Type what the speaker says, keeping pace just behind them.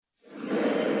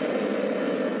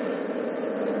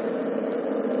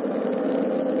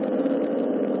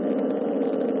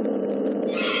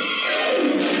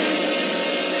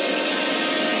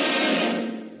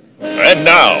And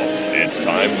now, it's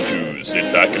time to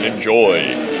sit back and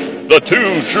enjoy the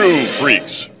Two True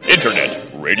Freaks Internet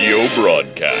Radio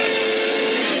Broadcast.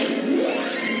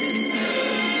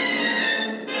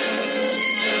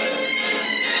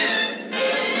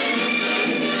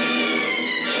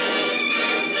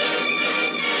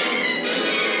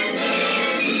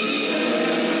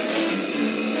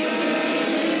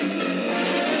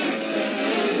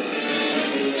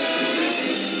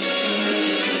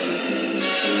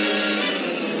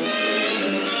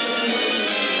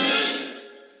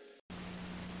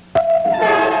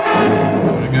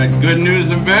 Good news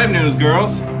and bad news,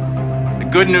 girls. The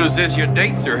good news is your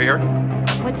dates are here.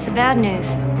 What's the bad news?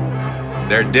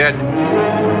 They're dead.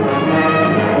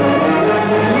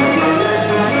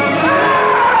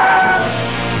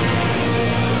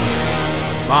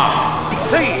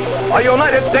 See a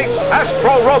United States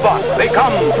astro robot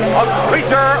become a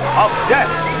creature of death.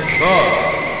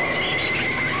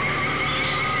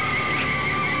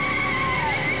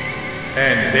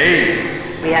 And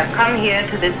babes. We have come here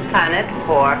to this planet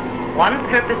for one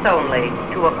purpose only,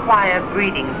 to acquire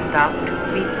breeding stock to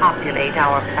repopulate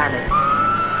our planet.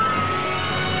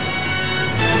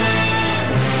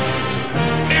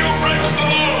 He who breaks the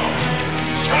law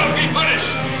shall be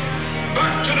punished.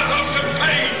 Back to the house of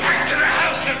pain. Back to the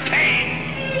house of pain.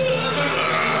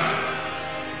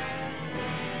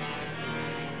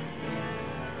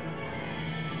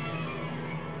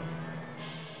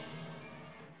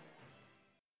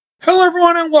 Hello,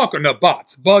 everyone, and welcome to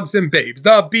Bots, Bugs, and Babes,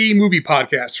 the B-movie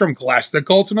podcast from Classic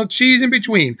Cults and the cheese in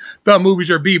between. The movies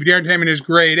are B, but the entertainment is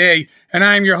grade A, and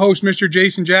I am your host, Mr.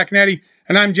 Jason Giaconetti,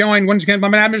 and I'm joined once again by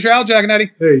my name, Mr. Al Giaconetti.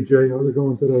 Hey, Jay, how's it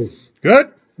going today?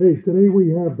 Good. Hey, today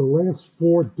we have the last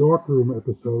 4 Darkroom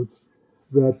episodes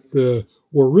that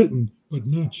were written but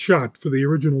not shot for the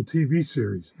original TV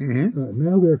series.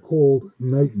 Now they're called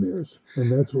Nightmares,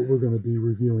 and that's what we're going to be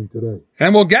reviewing today.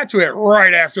 And we'll get to it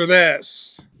right after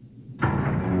this.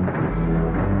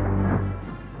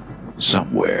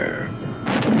 Somewhere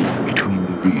between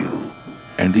the real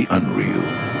and the unreal.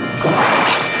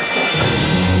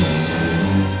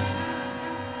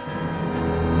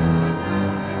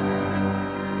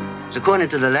 According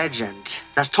to the legend,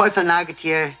 das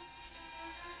Teufel-Nagetier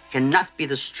cannot be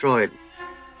destroyed.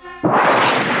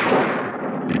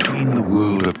 Between the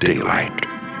world of daylight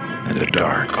and the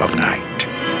dark of night.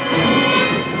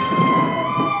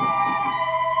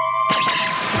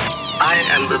 I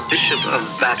am the Bishop of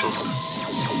Battle,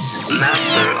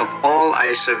 master of all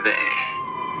I survey.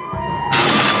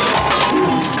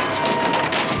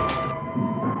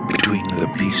 Between the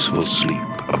peaceful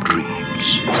sleep of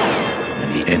dreams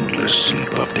and the endless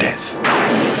sleep of death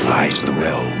lies the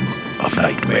realm of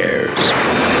nightmares.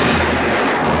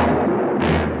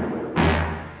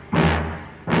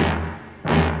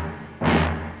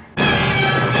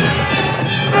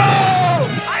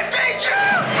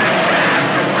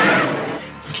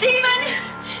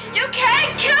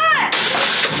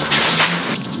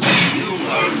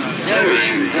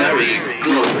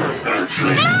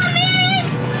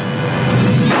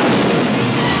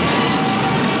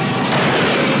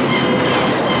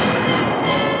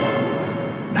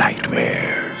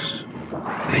 Nightmares.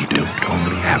 They don't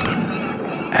only happen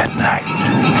at night.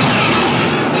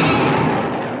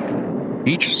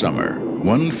 Each summer,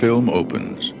 one film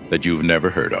opens that you've never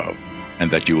heard of and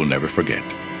that you will never forget.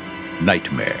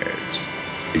 Nightmares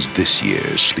is this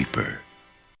year's sleeper.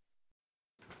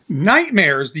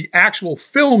 Nightmares, the actual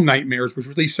film Nightmares, was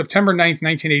released September 9th,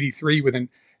 1983 with a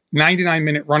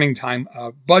 99-minute running time,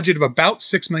 a budget of about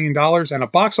 $6 million, and a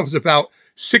box office of about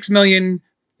 $6.6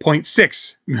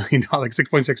 million,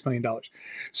 $6.6 million.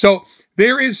 So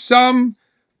there is some,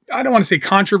 I don't want to say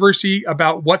controversy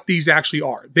about what these actually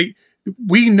are.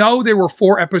 We know there were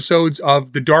 4 episodes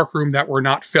of The Darkroom that were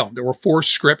not filmed. There were 4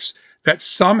 scripts that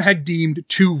some had deemed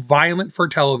too violent for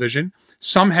television.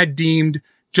 Some had deemed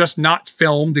just not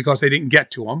filmed because they didn't get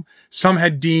to them. Some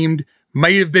had deemed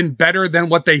might have been better than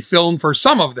what they filmed for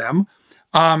some of them.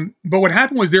 But what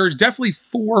happened was there is definitely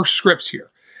 4 scripts here.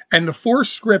 And the 4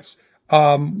 scripts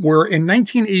were in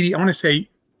 1980, I want to say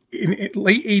in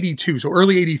late 82, so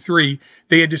early 83,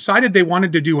 they had decided they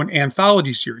wanted to do an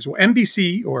anthology series. Well,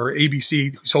 NBC or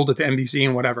ABC, who sold it to NBC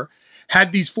and whatever,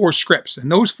 had these 4 scripts. And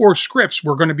those 4 scripts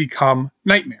were going to become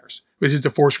Nightmares. This is the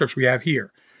 4 scripts we have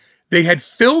here. They had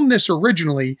filmed this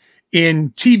originally in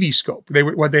TV scope.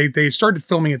 They started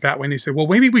filming it that way, and they said, well,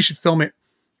 maybe we should film it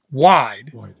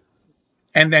wide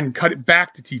and then cut it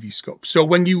back to TV scope. So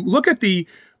when you look at the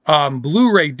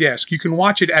Blu-ray disc, you can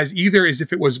watch it as either as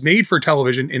if it was made for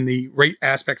television in the rate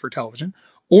aspect for television,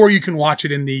 or you can watch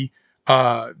it in the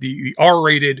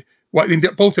R-rated Well, I mean,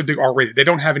 both of them are R-rated. They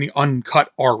don't have any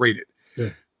uncut R-rated. Yeah.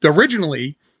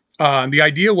 Originally, the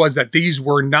idea was that these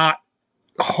were not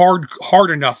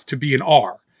hard enough to be an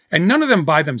R. And none of them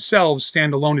by themselves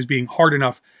stand alone as being hard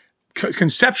enough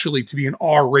conceptually to be an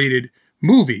R-rated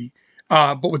movie.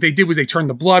 But what they did was they turned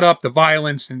the blood up, the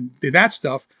violence, and did that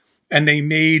stuff, and they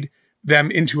made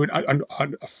them into a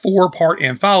 4-part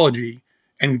anthology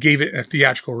and gave it a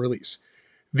theatrical release.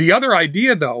 The other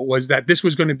idea, though, was that this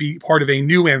was going to be part of a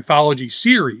new anthology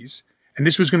series, and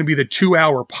this was going to be the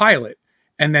 2-hour pilot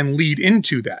and then lead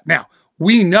into that. Now,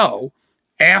 we know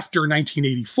after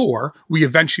 1984, we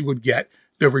eventually would get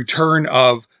the return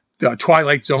of the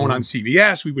Twilight Zone on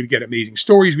CBS. We would get Amazing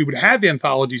Stories. We would have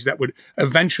anthologies that would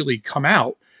eventually come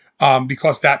out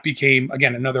because that became,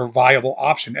 again, another viable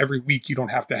option. Every week you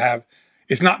don't have to have,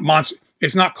 it's not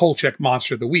Kolchak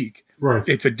Monster of the Week. Right.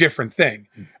 It's a different thing,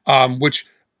 which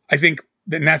I think,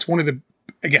 and that's one of the,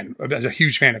 again, as a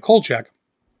huge fan of Kolchak,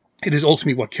 it is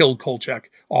ultimately what killed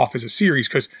Kolchak off as a series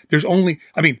because there's only,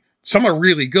 I mean, some are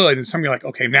really good and some you're like,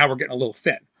 okay, now we're getting a little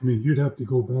thin. I mean, you'd have to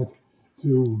go back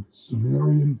to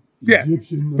Sumerian, yeah.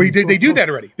 Egyptian. But they do that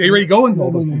already. They already go into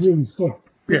all those things. Really start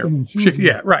picking and choosing.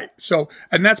 Yeah, right. So,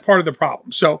 and that's part of the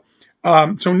problem. So,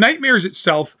 so Nightmares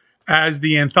itself as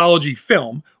the anthology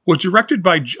film was directed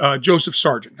by Joseph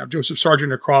Sargent. Now, Joseph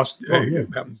Sargent across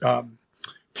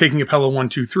Taking Apollo 1,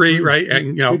 2, 3, right?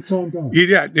 And you know,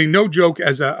 yeah, no joke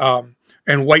as a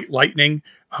and White Lightning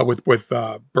with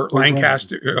Burt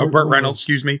Lancaster, Burt Reynolds,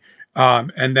 excuse me,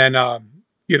 and then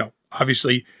you know,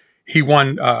 obviously he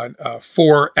won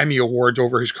 4 Emmy Awards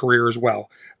over his career as well.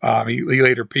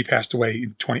 He passed away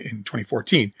in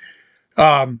 2014.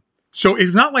 So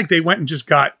it's not like they went and just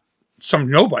got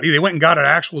some nobody. They went and got an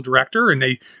actual director, and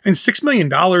 $6 million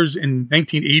in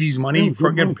 1980s money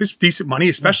for decent money,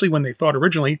 especially when they thought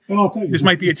originally this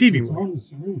might be a TV movie.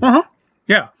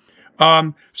 Yeah.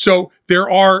 So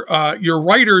there are your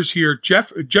writers here.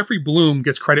 Jeffrey Bloom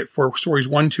gets credit for stories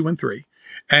 1, 2, and 3,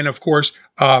 and of course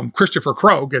Christopher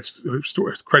Crowe gets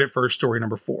credit for story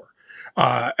number 4.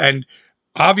 And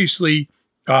obviously,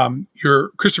 your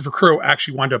Christopher Crowe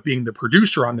actually wound up being the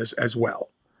producer on this as well.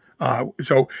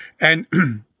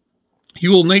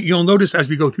 You'll notice as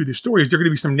we go through the stories, there are going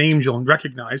to be some names you'll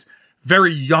recognize.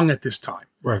 Very young at this time,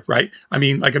 right? I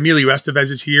mean, like Emilio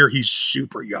Estevez is here; he's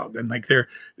super young, and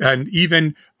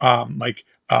even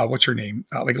what's her name?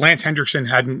 Like Lance Henriksen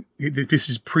hadn't. This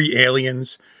is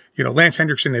pre-Aliens. You know, Lance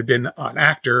Henriksen had been an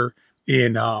actor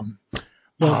in. Aliens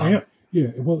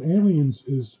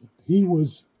is he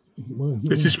was.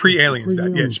 This is pre-Aliens.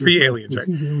 It's pre-Aliens, right?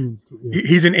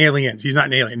 He's an alien. He's not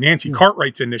an alien. Nancy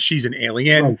Cartwright's in this. She's an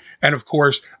alien. Right. And of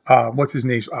course, what's his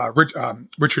name?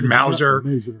 Richard Mazer.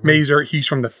 He's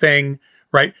from The Thing,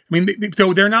 right? I mean,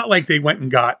 so they're not like they went and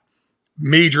got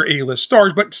major A-list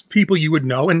stars, but people you would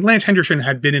know. And Lance Henriksen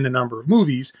had been in a number of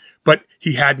movies, but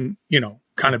he hadn't,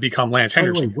 kind of become Lance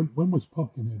Henriksen. When was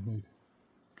Pumpkinhead made?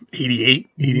 88,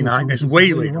 89. That's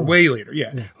way later.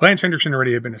 Yeah. Lance Henriksen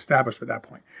already had been established at that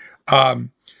point.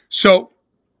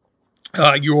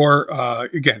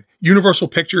 Again, Universal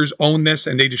Pictures own this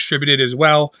and they distribute it as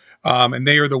well. And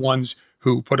they are the ones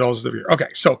who put all the Okay.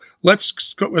 So let's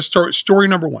start story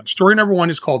number 1. Story number 1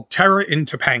 is called Terror in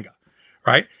Topanga,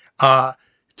 right?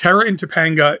 Terror in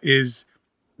Topanga is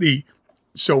it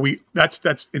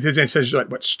says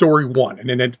what story 1, and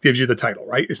then it gives you the title,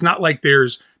 right? It's not like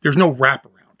there's no wraparound.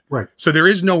 Right. So there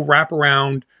is no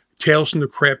wraparound Tales from the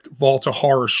Crypt, Vault of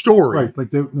Horror story. Right,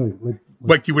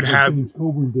 like you would have James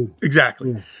Coburn did.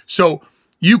 Exactly. Yeah. So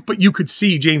you could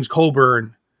see James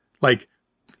Coburn like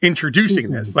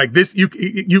introducing this. Like this, you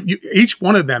each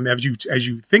one of them, as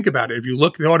you think about it, if you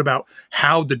thought about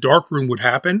how the dark room would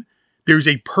happen, there's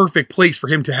a perfect place for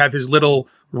him to have his little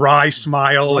wry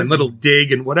smile and little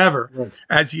dig and whatever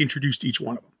as he introduced each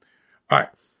one of them. All right.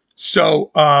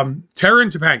 So Terror in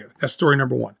Topanga, that's story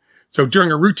number 1. So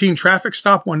during a routine traffic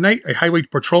stop one night, a highway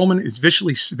patrolman is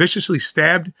viciously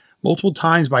stabbed multiple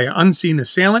times by an unseen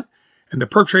assailant, and the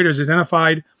perpetrator is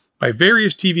identified by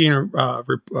various TV and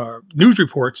news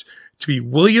reports to be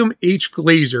William H.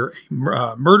 Glazer,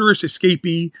 a murderous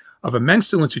escapee of a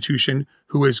mental institution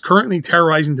who is currently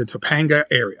terrorizing the Topanga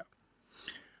area.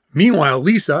 Meanwhile,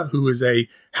 Lisa, who is a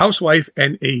housewife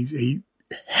and a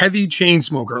heavy chain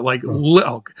smoker, I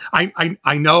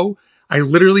know. I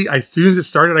literally, as soon as it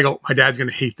started, I go, my dad's going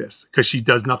to hate this because she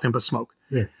does nothing but smoke.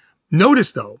 Yeah.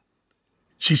 Notice, though,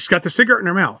 she's got the cigarette in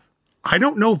her mouth. I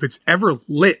don't know if it's ever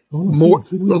lit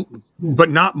but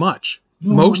not much.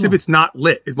 Most of it's not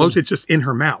lit. Most it's just in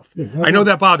her mouth. Yeah, I know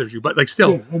that bothers you, but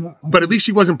still. Yeah, but at least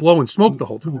she wasn't blowing smoke the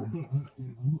whole time.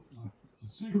 A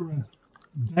cigarette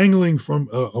dangling from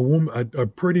a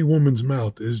pretty woman's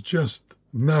mouth is just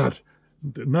not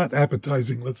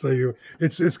appetizing. Let's say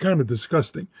it's kind of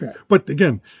disgusting. Yeah. But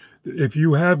again, if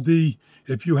you have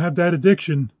that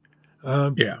addiction,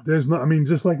 there's not. I mean,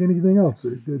 just like anything else,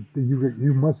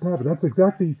 you must have it. That's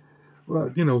exactly.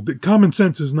 The common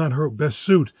sense is not her best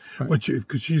suit, right. But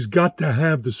because she's got to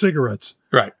have the cigarettes.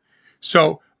 Right.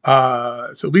 So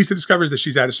Lisa discovers that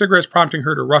she's out of cigarettes, prompting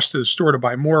her to rush to the store to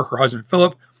buy more. Her husband,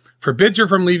 Philip, forbids her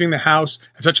from leaving the house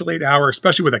at such a late hour,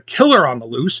 especially with a killer on the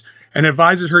loose, and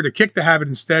advises her to kick the habit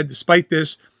instead. Despite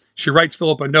this, she writes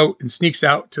Philip a note and sneaks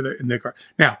out in the car.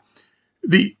 Now,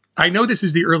 I know this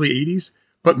is the early 80s,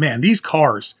 but man, these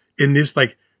cars in this,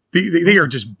 like, they are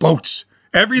just boats.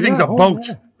 Everything's a boat,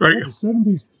 right?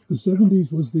 The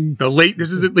 70s was the late.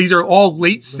 These are all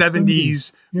late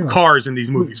 70s cars in these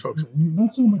movies, folks.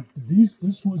 Not so much.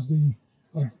 This was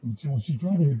she's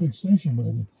driving a big station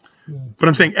wagon. But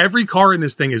I'm saying every car in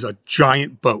this thing is a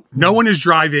giant boat. No one is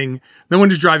driving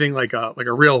like a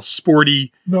real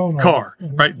sporty car,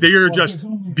 right? They are just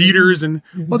beaters and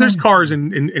there's cars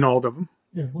in all of them.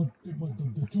 Yeah, but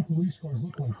the two police cars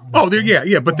look like.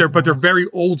 But they're very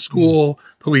old school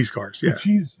police cars. Yeah. But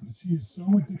she is so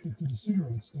addicted to the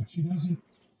cigarettes that she doesn't,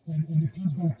 and it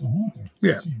comes back to haunt her.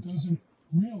 Yeah. She doesn't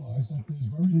realize that there's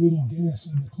very little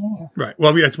gas in the car. Right.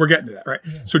 Well, yes, we're getting to that, right?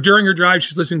 Yeah. So during her drive,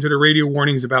 she's listening to the radio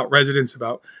warnings about residents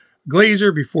about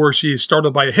Glazer before she is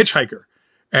startled by a hitchhiker,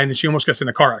 and she almost gets in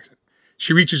a car accident.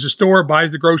 She reaches the store,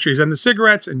 buys the groceries and the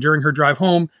cigarettes, and during her drive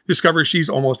home, discovers she's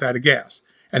almost out of gas.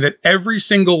 And that every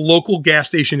single local gas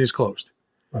station is closed,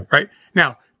 right?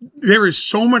 Now, there is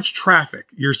so much traffic.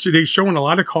 They're showing a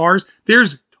lot of cars.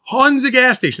 There's tons of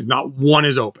gas stations. Not one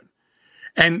is open.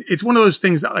 And it's one of those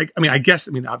things that,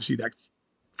 obviously that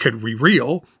could be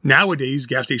real. Nowadays,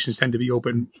 gas stations tend to be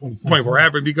open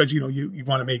 24/7 because, you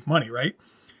want to make money, right?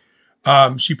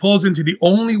 She pulls into the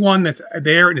only one that's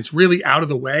there, and it's really out of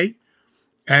the way.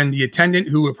 And the attendant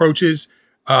who approaches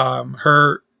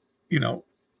her,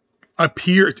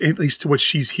 appears, at least to what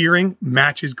she's hearing,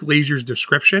 matches Glazer's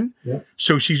description. Yeah.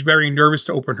 So she's very nervous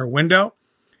to open her window.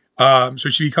 So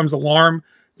she becomes alarmed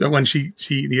that when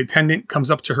the attendant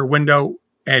comes up to her window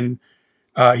and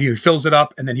he fills it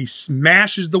up and then he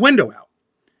smashes the window out.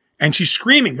 And she's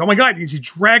screaming, oh my God, he's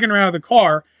dragging her out of the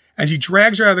car. And he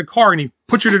drags her out of the car and he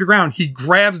puts her to the ground. He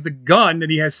grabs the gun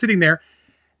that he has sitting there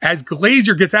as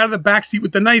Glazer gets out of the backseat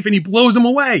with the knife and he blows him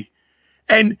away.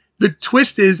 And the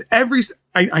twist is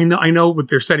I know what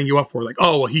they're setting you up for. Like,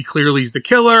 oh, well, he clearly is the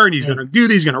killer and he's going to do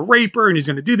this. He's going to rape her and he's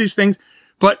going to do these things.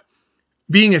 But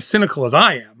being as cynical as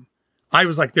I am, I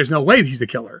was like, there's no way he's the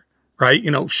killer, right?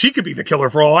 She could be the killer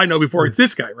for all I know before it's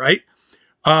this guy, right?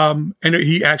 And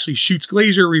he actually shoots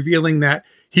Glazer, revealing that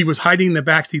he was hiding in the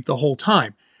backseat the whole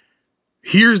time.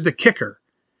 Here's the kicker.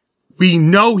 We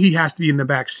know he has to be in the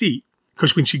back seat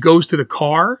because when she goes to the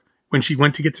car, when she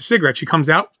went to get the cigarette, she comes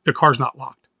out, the car's not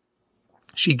locked.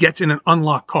 She gets in an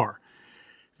unlocked car.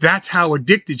 That's how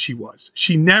addicted she was.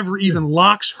 She never even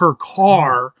locks her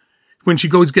car when she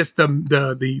gets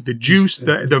the juice,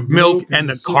 the milk, and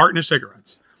the carton of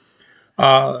cigarettes.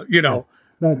 Now,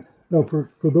 for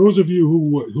those of you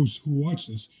who watch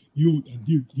this, you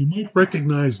might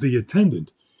recognize the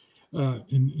attendant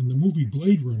in the movie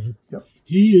Blade Runner. Yep.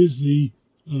 He is the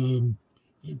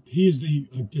I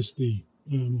guess I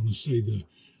want to say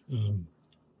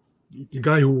the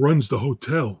guy who runs the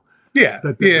hotel. Yeah,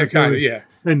 kind of, yeah.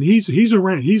 And he's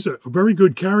around. He's a very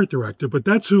good character actor, but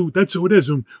that's who it is.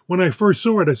 And when I first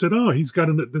saw it, I said, "Oh, he's got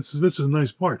this is a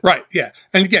nice part." Right. Yeah.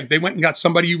 And again, they went and got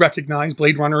somebody you recognize.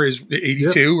 Blade Runner is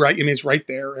 82, right, and it's right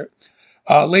there.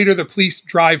 Later, the police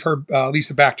drive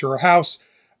Lisa back to her house.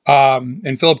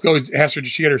 And Philip asks her, did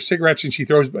she get her cigarettes? And she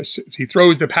throws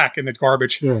the pack in the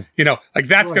garbage. Yeah.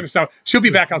 That's going to sound, she'll be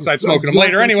back outside smoking them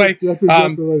later anyway.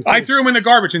 I threw them in the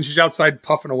garbage and she's outside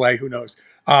puffing away. Who knows?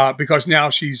 Because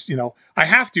now she's, I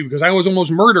have to, because I was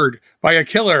almost murdered by a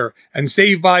killer and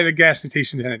saved by the gas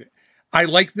station attendant. I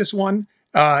like this one.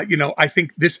 I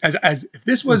think this as if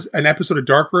this was an episode of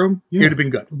Dark Room, it would have been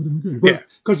good. Yeah.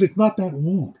 Because it's not that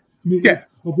long. I mean,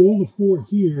 of all the four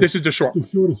here, this is the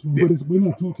shortest one. Yeah. But we're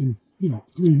not talking,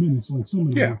 3 minutes like some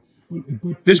of them. Yeah.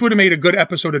 But this would have made a good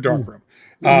episode of Dark Room.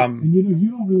 And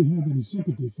you don't really have any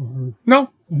sympathy for her.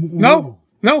 No.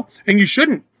 And you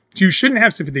shouldn't. You shouldn't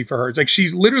have sympathy for her. It's like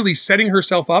she's literally setting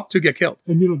herself up to get killed.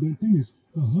 And the thing is,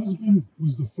 the husband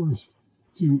was the first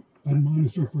to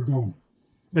admonish her for going,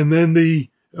 and then the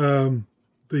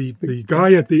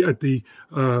guy at the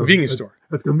convenience store.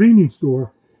 At the convenience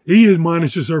store, he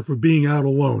admonishes her for being out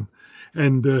alone.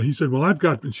 And he said, well,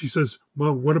 and she says,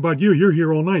 well, what about you? You're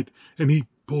here all night. And he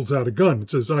pulls out a gun and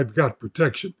says, "I've got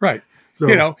protection." Right.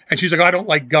 So, and she's like, "I don't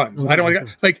like guns. I don't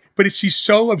like." But she's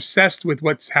so obsessed with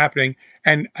what's happening,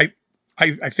 and I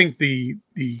think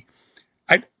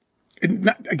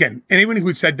again, anyone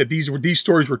who said that these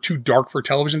stories were too dark for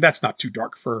television, that's not too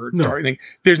dark for dark.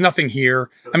 There's nothing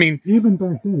here. I mean, even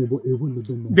back then, it wouldn't have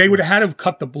been. They would have had to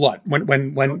cut the blood when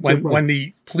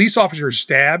the police officer is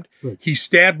stabbed. Right. He's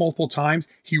stabbed multiple times.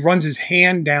 He runs his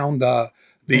hand down the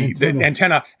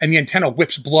antenna, and the antenna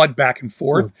whips blood back and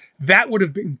forth. Right. That would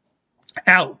have been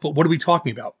out. But what are we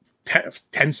talking about?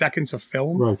 10 seconds of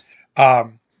film. Right.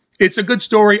 It's a good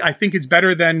story. I think it's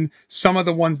better than some of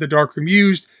the ones the Darkroom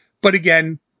used. But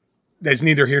again, there's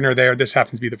neither here nor there. This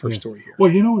happens to be the first story here.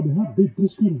 Well, you know what?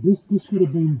 This could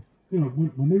have been,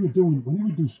 when they would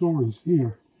do stories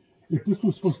here, if this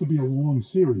was supposed to be a long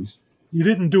series, you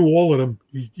didn't do all of them.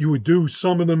 You would do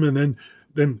some of them, and then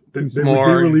they would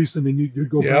be released, and then you'd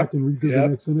go back and redo the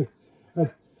next and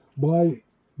next. By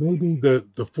maybe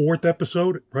the fourth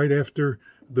episode, right after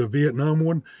the Vietnam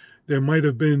one, there might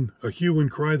have been a hue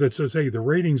and cry that says, "Hey, the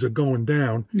ratings are going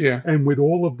down." Yeah. And with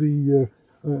all of the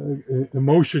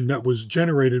emotion that was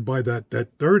generated by that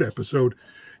third episode,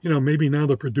 maybe now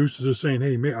the producers are saying,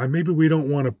 "Hey, maybe we don't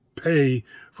want to pay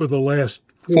for the last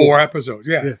four episodes."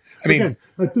 Yeah. I mean, again,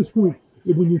 at this point,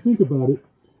 when you think about it,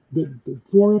 the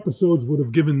 4 episodes would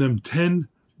have given them 10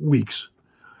 weeks,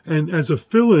 and as a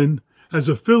fill-in,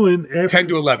 after 10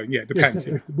 to 11, yeah, depends.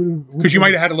 Because you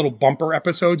might have had a little bumper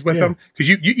episodes with them. Because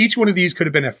you each one of these could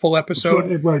have been a full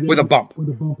episode with a bump. With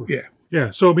a bumper. Yeah.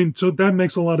 Yeah. So that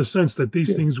makes a lot of sense that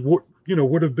these things would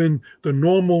have been the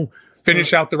normal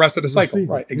finish out the rest of the cycle.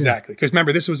 Season. Right. Exactly. Because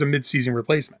remember, this was a mid-season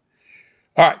replacement.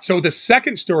 All right. So the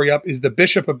second story up is the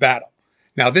Bishop of Battle.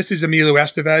 Now, this is Emilio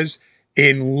Estevez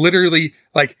in literally,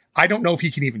 I don't know if he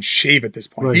can even shave at this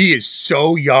point. Right. He is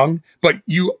so young, but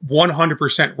you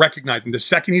 100% recognize him. The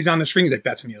second he's on the screen,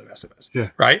 that's Emilio Estevez. Yeah.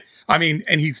 Right? I mean,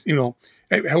 and he's,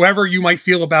 however you might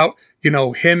feel about,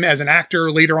 him as an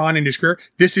actor later on in his career,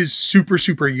 this is super,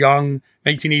 super young,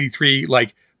 1983,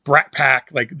 Brat Pack,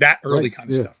 that early kind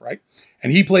of stuff, right?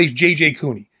 And he plays J.J.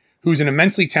 Cooney, who's an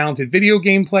immensely talented video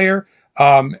game player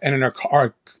and an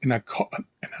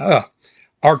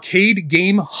arcade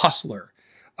game hustler,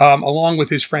 along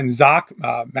with his friend Zach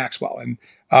Maxwell. And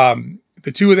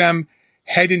the two of them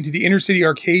head into the inner city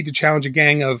arcade to challenge a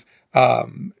gang of,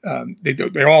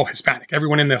 they're all Hispanic.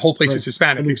 Everyone in the whole place is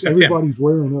Hispanic except everybody's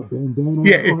wearing a bandana.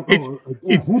 Yeah,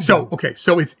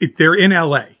 so they're in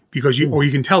LA because or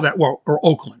you can tell that, or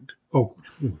Oakland.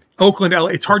 Oakland, LA.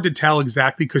 It's hard to tell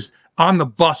exactly because on the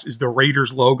bus is the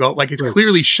Raiders logo. It's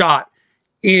clearly shot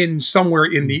in somewhere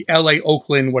in the LA,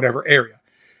 Oakland, whatever area.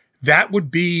 That would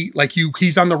be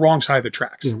he's on the wrong side of the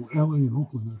tracks. Yeah, LA and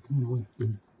Oakland are kind of like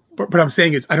But I'm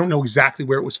saying is I don't know exactly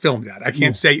where it was filmed at. I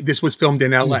can't say this was filmed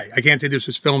in LA. I can't say this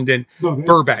was filmed in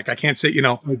Burbank. I can't say,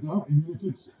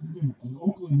 It's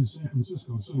Oakland and San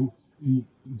Francisco, so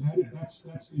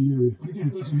that's the area. But again,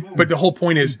 it doesn't matter. But the whole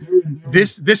point is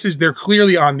they're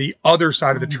clearly on the other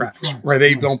side of the tracks where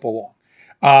they don't belong.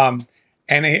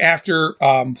 And after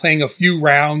playing a few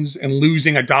rounds and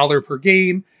losing $1 per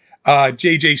game,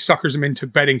 JJ suckers him into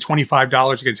betting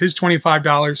 $25 against his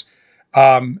 $25.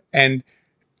 And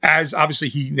as obviously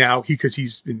because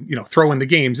he's been, throwing the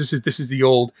games, this is the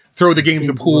old throw the games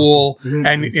of pool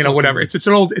and, whatever. It's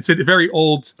a very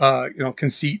old,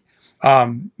 conceit.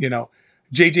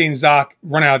 JJ and Zach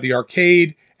run out of the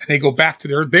arcade and they go back to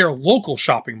their local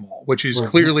shopping mall, which is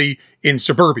clearly in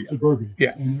suburbia.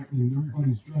 Yeah. And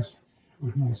everybody's dressed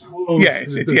with nice clothes. Yeah.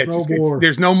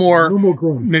 There's no more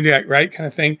grunge. Right. Kind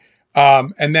of thing.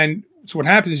 And then, so what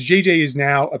happens is JJ is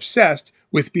now obsessed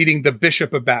with beating the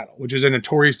Bishop of Battle, which is a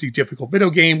notoriously difficult video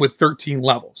game with 13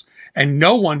 levels. And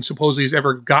no one supposedly has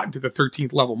ever gotten to the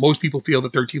 13th level. Most people feel the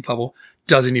 13th level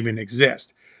doesn't even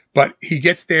exist. But he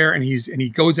gets there and he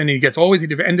goes in and he gets all the way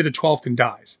to the end of the 12th and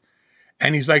dies.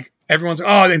 And he's like, everyone's like,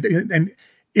 oh, and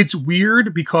it's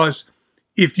weird because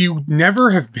if you never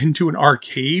have been to an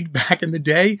arcade back in the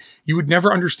day, you would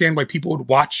never understand why people would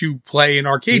watch you play an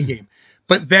arcade game.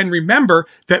 But then remember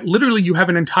that literally you have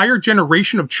an entire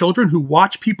generation of children who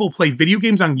watch people play video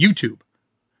games on YouTube.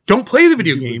 Don't play the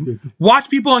video game. Watch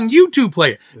people on YouTube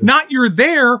play it. Not you're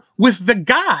there with the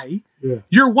guy. Yeah.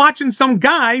 You're watching some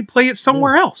guy play it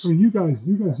somewhere else. I mean, you guys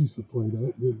used to play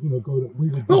that.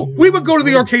 We would go to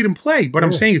the arcade and play. But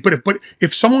I'm saying, but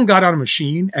if someone got on a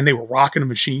machine and they were rocking a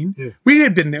machine, we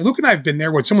had been there. Luke and I have been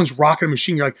there when someone's rocking a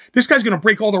machine. You're like, this guy's going to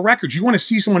break all the records. You want to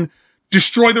see someone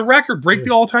destroy the record, break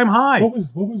the all-time high. What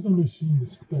was the machine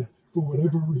that for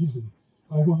whatever reason,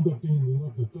 I wound up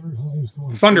being the third highest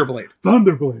one. Thunderblade.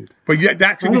 Thunderblade. But yeah,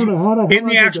 that I don't know how in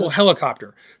the actual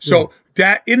helicopter. So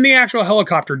that in the actual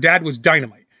helicopter, Dad was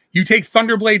dynamite. You take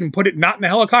Thunderblade and put it not in the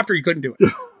helicopter, you couldn't do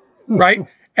it. Right?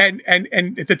 And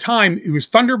at the time, it was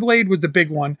Thunderblade was the big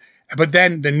one, but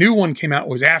then the new one came out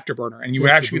was Afterburner, and you were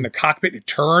actually in the cockpit. It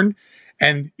turned,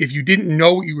 and if you didn't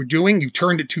know what you were doing, you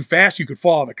turned it too fast, you could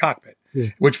fall out of the cockpit,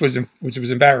 which was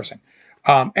embarrassing.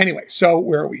 Anyway, so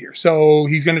where are we here? So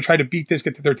he's going to try to beat this,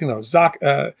 get to 13th level.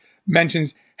 Zoc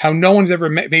mentions how no one's ever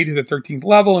made it to the 13th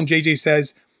level, and JJ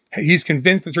says he's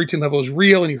convinced the 13th level is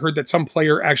real, and he heard that some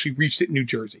player actually reached it in New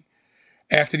Jersey.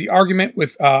 After the argument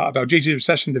with about JJ's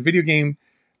obsession with the video game,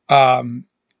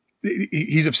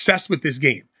 he's obsessed with this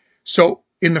game. So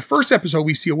in the first episode,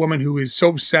 we see a woman who is so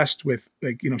obsessed with,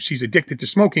 she's addicted to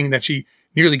smoking that she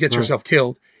nearly gets herself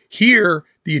killed. Here,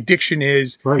 the addiction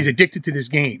is he's addicted to this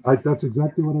game. That's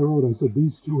exactly what I wrote. I said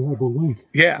these two have a link.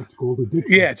 Yeah, it's called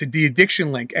addiction. Yeah, it's the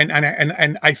addiction link, and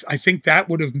I think that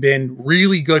would have been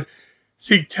really good.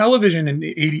 See, television in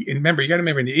the 80s, and remember, you got to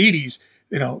remember in the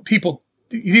 80s, people.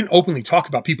 You didn't openly talk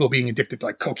about people being addicted to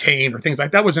like cocaine or things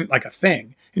like that. Wasn't like a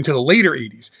thing until the later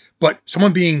 80s. But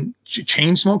someone being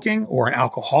chain smoking or an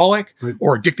alcoholic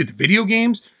or addicted to video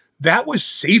games, that was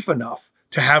safe enough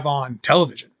to have on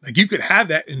television. Like you could have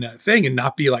that in a thing and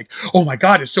not be like, oh my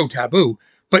God, it's so taboo.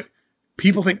 But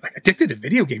people think like addicted to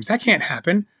video games, that can't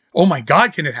happen. Oh my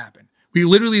God, can it happen? We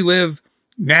literally live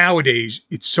nowadays.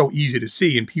 It's so easy to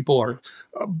see, and people are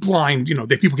blind.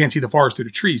 People can't see the forest through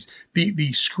the trees.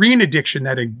 The screen addiction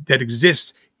that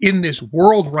exists in this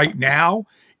world right now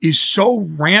is so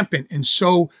rampant and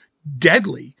so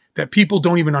deadly that people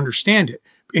don't even understand it.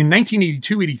 In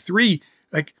 1982, 83,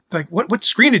 like what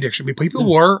screen addiction?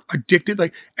 People were addicted,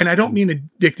 and I don't mean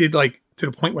addicted to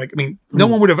the point no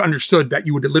one would have understood that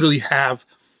you would literally have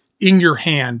in your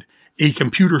hand a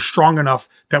computer strong enough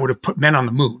that would have put men on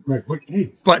the moon. Right.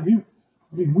 But we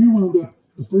wound up,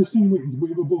 the first thing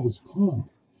we ever bought was Pong.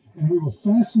 And we were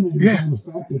fascinated by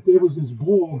the fact that there was this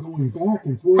ball going back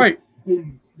and forth. Right.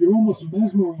 And you're almost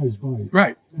mesmerized by it.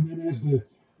 Right. And then as the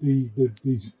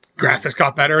graphics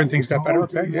got better and things got better.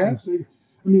 Okay. Yeah.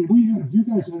 You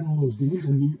guys had all those games,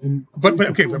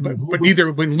 but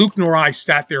neither when Luke nor I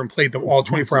sat there and played them all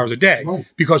 24 hours a day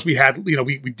because we had,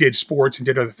 we did sports and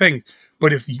did other things.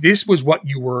 But if this was what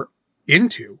you were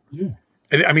into,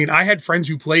 I had friends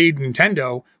who played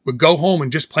Nintendo would go home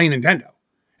and just play Nintendo,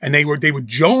 and they would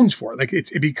Jones for it. Like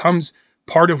it becomes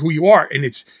part of who you are, and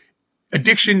it's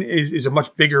addiction is a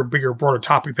much bigger, broader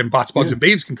topic than Bots, Bugs, and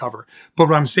Babes can cover. But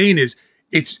what I'm saying is,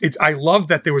 it's. I love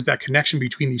that there was that connection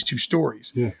between these two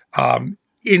stories. Yeah.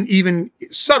 In even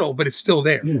subtle, but it's still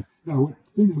there. Yeah. Now,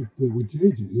 the thing with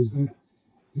JJ is that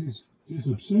his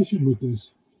obsession with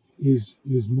this is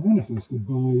manifested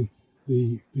by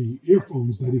the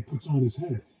earphones that he puts on his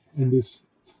head and this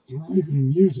thriving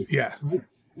music. Yeah. Right.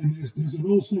 And there's an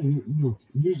old saying,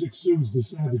 music soothes the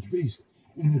savage beast.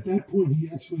 And at that point, he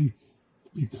actually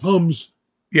becomes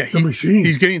the machine.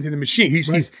 He's getting into the machine.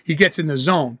 He gets in the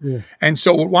zone. Yeah. And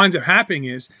so what winds up happening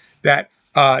is that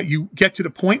you get to the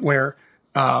point where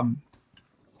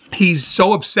he's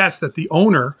so obsessed that the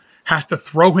owner has to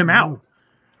throw him out.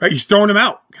 Right? He's throwing him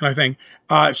out, kind of thing.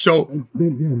 And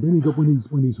then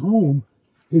when he's home,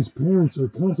 his parents are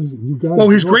constantly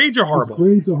his grades are horrible. His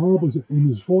grades are horrible, and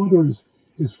his father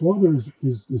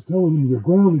is telling him, "You're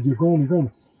grounded, you're grounded,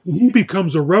 grounded." And he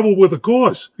becomes a rebel with a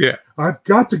cause. Yeah, I've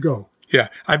got to go. Yeah,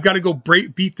 I've got to go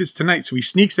beat this tonight. So he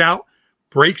sneaks out,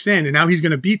 breaks in, and now he's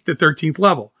going to beat the 13th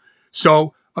level.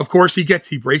 So of course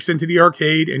he breaks into the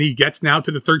arcade, and he gets now to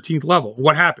the 13th level.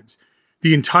 What happens?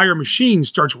 The entire machine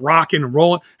starts rocking and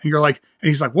rolling, and and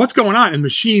he's like, "What's going on?" And the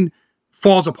machine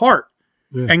falls apart,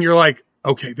 and you're like,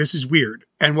 "Okay, this is weird."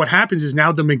 And what happens is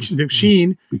now the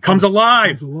machine becomes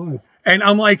alive, and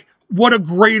I'm like, "What a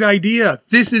great idea!"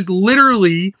 This is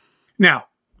literally now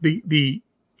the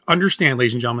understand,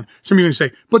 ladies and gentlemen. Some of you are going to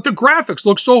say, "But the graphics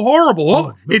look so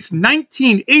horrible." It's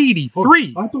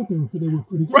 1983. I thought they were pretty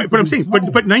good. Right, but I'm saying, but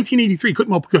 1983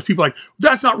 couldn't, because people are like,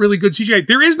 that's not really good CGI.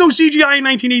 There is no CGI in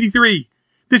 1983.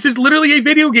 This is literally a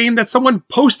video game that someone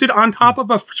posted on top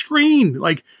of a screen.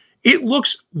 Like, it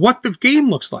looks what the game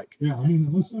looks like. Yeah,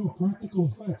 unless they were practical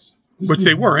effects. Which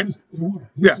they weren't.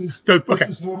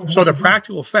 So the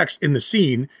practical effects in the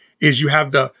scene is you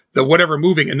have the whatever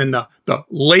moving, and then the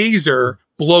laser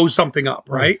blows something up,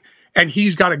 right? And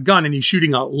he's got a gun and he's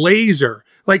shooting a laser.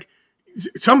 Like,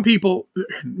 some people,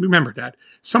 remember that,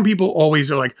 some people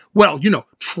always are like, well,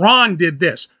 Tron did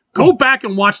this. Go back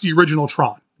and watch the original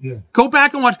Tron. Yeah. Go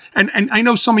back and watch. And I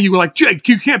know some of you were like, Jake,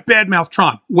 you can't badmouth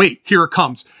Tron. Wait, here it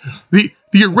comes. The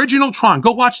original Tron.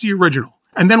 Go watch the original.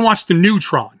 and then watch the new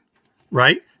Tron,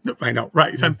 right? I know,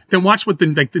 right? Then watch what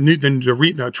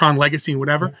the Tron Legacy and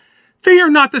whatever. They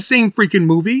are not the same freaking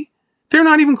movie. They're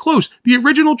not even close. The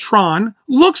original Tron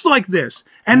looks like this,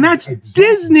 and that's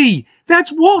Disney.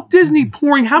 That's Walt Disney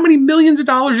pouring how many millions of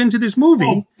dollars into this movie?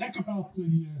 Well, think about the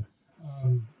movie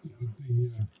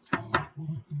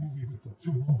with the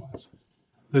two robots.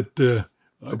 The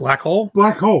Black Hole.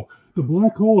 Black Hole. The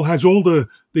Black Hole has all the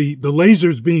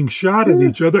lasers being shot at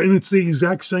each other, and it's the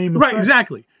exact same effect. Right,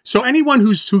 exactly. So anyone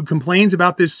who complains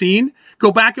about this scene,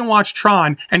 go back and watch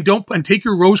Tron and take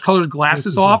your rose-colored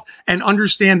glasses off and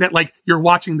understand that like you're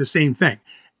watching the same thing.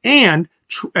 And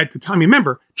at the time,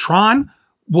 remember, Tron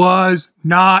was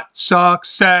not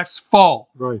successful.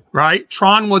 Right?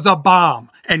 Tron was a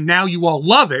bomb. And now you all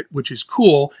love it, which is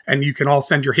cool, and you can all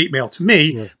send your hate mail to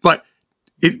me. Yeah. But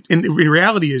in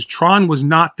reality is Tron was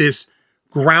not this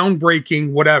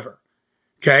groundbreaking whatever.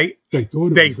 Okay?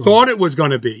 They thought it was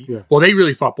going to be. Yeah. Well, they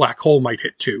really thought Black Hole might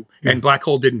hit too, and Black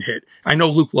Hole didn't hit. I know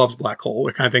Luke loves Black Hole,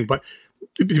 that kind of thing, but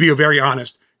to be very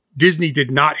honest, Disney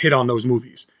did not hit on those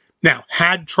movies. Now,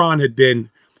 had Tron been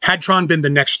the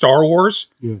next Star Wars,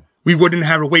 we wouldn't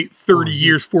have to wait 30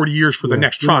 years, 40 years for the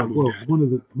next Tron movie. Well, one of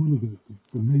the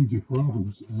major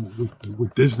problems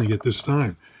with Disney at this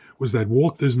time was that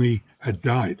Walt Disney had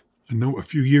died a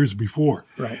few years before.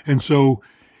 Right. And so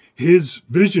his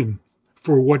vision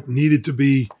for what needed to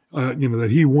be, that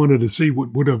he wanted to see,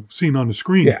 what would have seen on the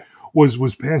screen,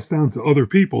 was passed down to other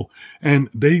people, and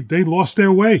they lost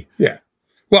their way. Yeah.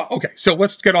 Well, okay. So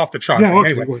let's get off the Tron thing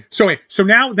anyway. So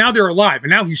now they're alive,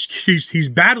 and now he's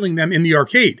battling them in the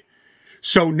arcade.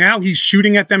 So now he's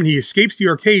shooting at them, and he escapes the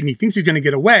arcade, and he thinks he's going to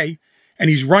get away, and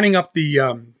he's running up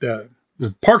the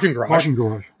parking garage.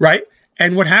 Right.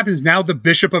 And what happens now? The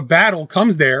Bishop of Battle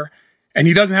comes there, and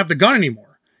he doesn't have the gun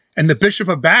anymore, and the Bishop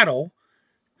of Battle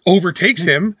overtakes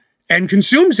him and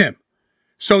consumes him.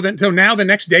 So now the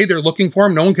next day they're looking for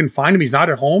him. No one can find him. He's not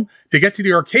at home. They get to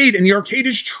the arcade, and the arcade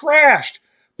is trashed.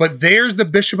 But there's the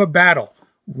Bishop of Battle,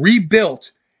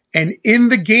 rebuilt. And in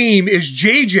the game is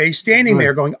JJ standing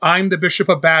there going, I'm the Bishop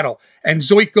of Battle. And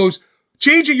Zoic goes,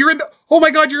 JJ, oh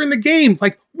my God, you're in the game.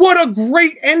 Like, what a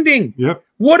great ending. Yep.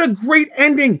 What a great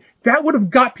ending. That would have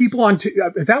got people on,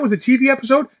 if that was a TV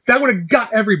episode, that would have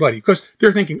got everybody. Because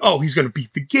they're thinking, oh, he's going to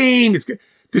beat the game. It's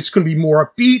going to be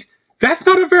more upbeat. That's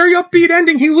not a very upbeat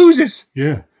ending. He loses.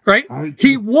 Yeah. Right?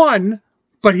 He won,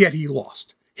 but yet he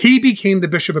lost. He became the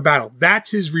Bishop of Battle.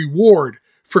 That's his reward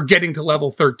for getting to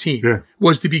level 13,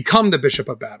 was to become the Bishop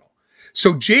of Battle.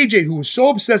 So JJ, who was so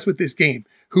obsessed with this game,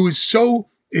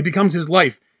 it becomes his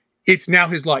life. It's now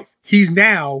his life. He's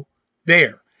now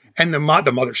there. And the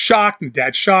mother's shocked and the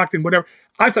dad's shocked and whatever.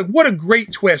 I thought, what a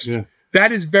great twist. Yeah.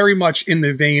 That is very much in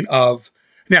the vein of,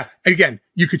 now, again,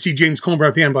 you could see James Comer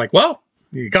at the end like, well,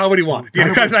 he got what he wanted.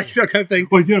 Kind of thing.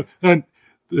 Well, and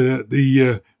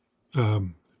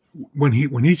when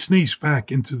he sneaks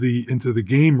back into the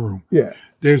game room,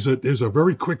 there's a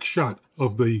very quick shot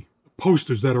of the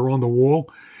posters that are on the wall.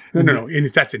 No, and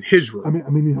that's in his room. I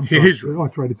mean, his room. Oh,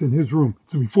 that's right. It's in his room.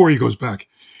 So before he goes back,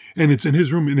 and it's in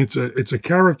his room, and it's a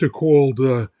character called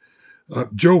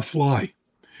Joe Fly,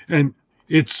 and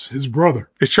it's his brother.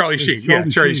 It's Charlie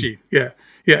Sheen. Charlie Sheen.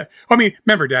 Yeah. I mean,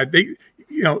 remember, Dad?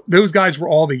 Those guys were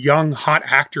all the young, hot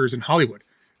actors in Hollywood,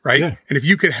 right? Yeah. And if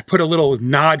you could put a little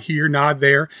nod here, nod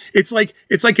there, it's like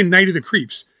in Night of the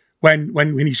Creeps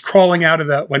when he's crawling out of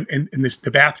the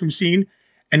bathroom scene,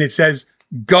 and it says,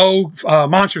 go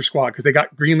Monster Squad, because they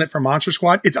got greenlit for Monster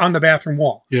Squad. It's on the bathroom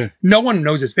wall. Yeah. No one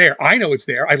knows it's there. I know it's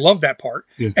there. I love that part.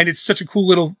 Yeah. And it's such a cool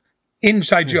little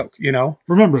inside joke,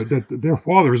 Remember that their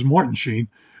father is Martin Sheen,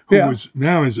 who is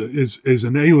now is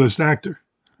an A-list actor.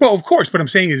 Well, of course, but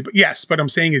Emilio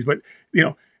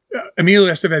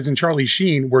Estevez and Charlie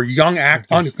Sheen were young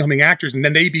oncoming actors, and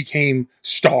then they became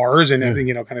stars and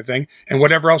everything, kind of thing. And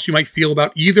whatever else you might feel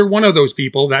about either one of those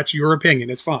people, that's your opinion.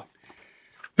 It's fine.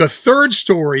 The third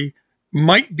story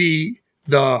might be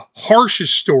the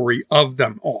harshest story of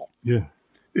them all. Yeah.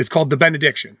 It's called The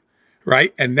Benediction,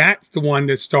 right? And that's the one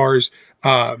that stars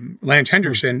Lance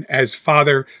Henriksen as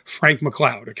Father Frank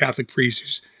McLeod, a Catholic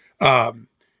priest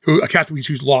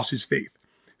who's lost his faith.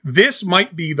 This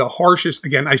might be the harshest,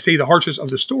 again, I say the harshest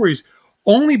of the stories,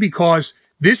 only because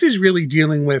this is really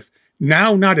dealing with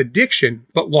now not addiction,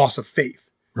 but loss of faith.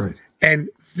 Right. And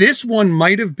this one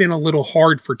might have been a little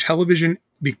hard for television,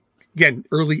 again,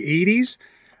 early 80s.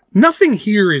 Nothing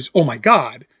here is, oh my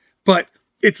God, but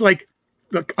it's like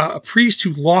a priest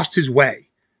who lost his way,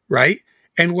 right?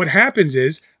 And what happens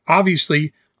is,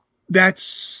 obviously,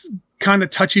 that's kind of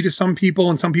touchy to some people,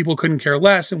 and some people couldn't care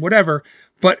less and whatever.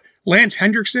 But Lance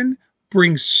Henriksen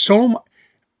brings so much.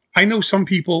 I know some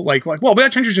people like, well,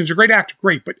 Lance Henderson's a great actor,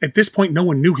 great, but at this point, no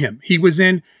one knew him. He was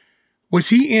in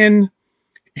Omen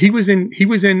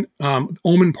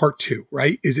Part 2,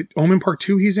 right? Is it Omen Part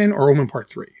 2 he's in, or Omen Part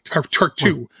 3? Part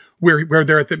 2, where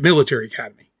they're at the military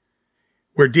academy,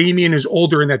 where Damien is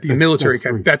older and at the military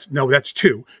academy. That's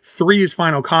 2. 3 is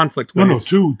Final Conflict. No,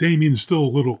 2, Damien's still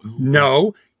a little.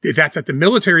 No, that's at the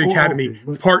military academy.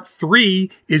 Okay. Part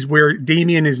 3 is where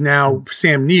Damien is now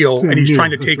Sam Neill, and he's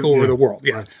trying to take over the world.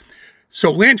 Yeah. Right. So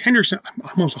Lance Henderson, I'm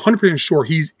almost 100% sure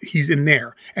he's in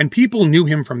there, and people knew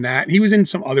him from that. He was in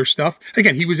some other stuff.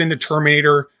 Again, he was in the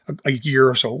Terminator a year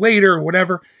or so later, or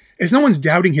whatever. As no one's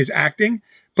doubting his acting,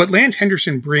 but Lance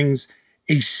Henderson brings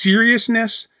a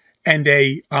seriousness and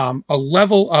a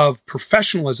level of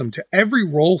professionalism to every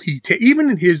role he takes, even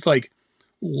in his like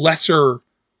lesser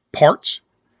parts.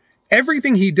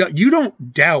 Everything he does, you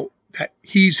don't doubt that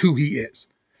he's who he is.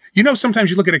 You know, sometimes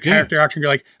you look at a character actor and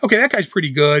you're like, okay, that guy's pretty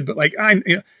good, but like,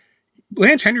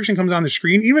 Lance Henderson comes on the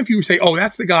screen, even if you say, oh,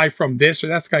 that's the guy from this or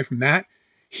that's the guy from that,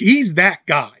 he's that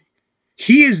guy.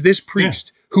 He is this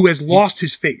priest who has lost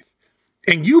his faith,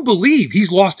 and you believe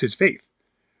he's lost his faith.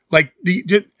 Like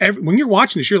when you're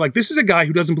watching this, you're like, this is a guy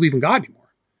who doesn't believe in God anymore,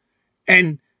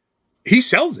 and he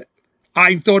sells it.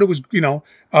 I thought it was,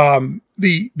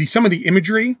 some of the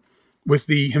imagery with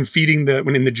him feeding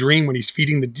when in the dream, when he's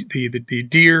feeding the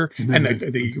deer, and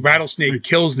the rattlesnake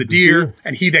kills the deer,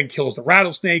 and he then kills the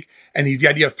rattlesnake, and the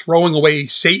idea of throwing away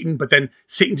Satan, but then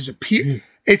Satan disappears. Yeah.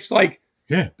 It's like,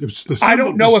 I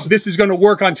don't know if this is going to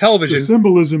work on television. The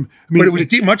symbolism, but it was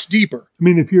much deeper. I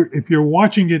mean, if you're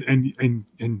watching it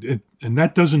and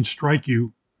that doesn't strike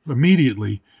you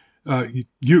immediately,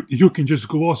 you can just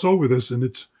gloss over this, and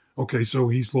it's okay. So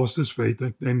he's lost his faith,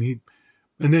 and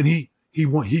then he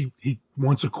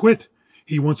wants to quit.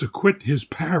 He wants to quit his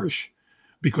parish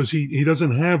because he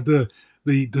doesn't have the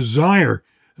desire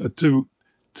to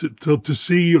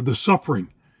see the suffering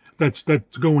that's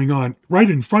going on right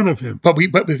in front of him. But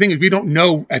the thing is, we don't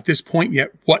know at this point yet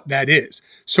what that is.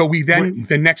 So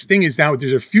the next thing is now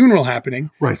there's a funeral happening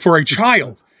for a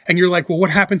child, and you're like, well, what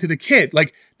happened to the kid?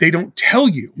 Like they don't tell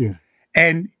you. Yeah.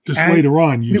 And later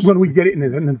on, when we get it in the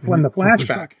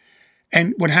flashback.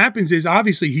 And what happens is,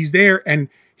 obviously, he's there and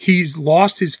he's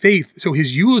lost his faith. So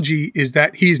his eulogy is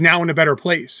that he's now in a better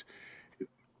place.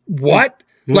 What?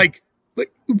 Yeah. Like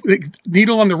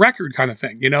needle on the record kind of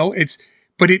thing,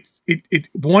 but it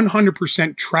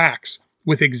 100% tracks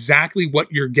with exactly what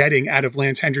you're getting out of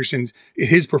Lance Henderson's,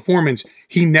 his performance.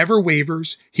 He never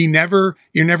wavers. You're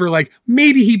never like,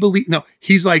 maybe he believes. No,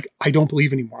 he's like, I don't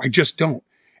believe anymore. I just don't.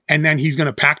 And then he's going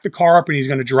to pack the car up and he's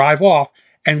going to drive off.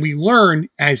 And we learn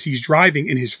as he's driving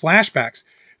in his flashbacks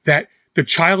that the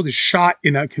child is shot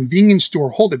in a convenience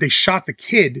store holdup. They shot the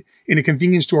kid in a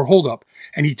convenience store holdup.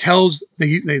 And he tells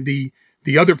the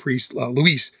other priest,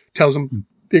 Luis, tells him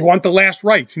they want the last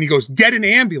rites. And he goes, get an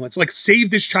ambulance, like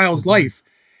save this child's life.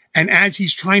 And as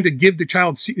he's trying to give the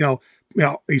child,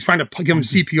 he's trying to give him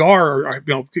CPR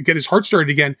or get his heart started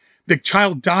again, the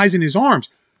child dies in his arms.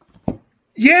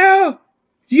 Yeah,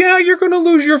 you're going to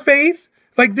lose your faith.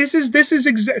 Like this is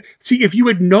see, if you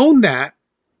had known that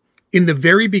in the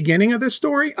very beginning of this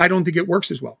story, I don't think it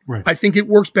works as well. Right. I think it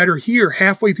works better here,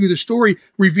 halfway through the story,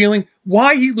 revealing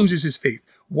why he loses his faith,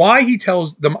 why he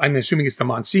tells them, I'm assuming it's the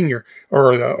Monsignor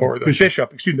or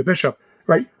the bishop,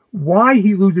 right? Why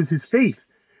he loses his faith.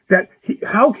 That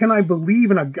how can I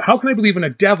believe in a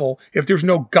devil if there's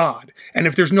no God? And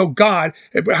if there's no God,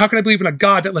 how can I believe in a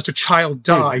God that lets a child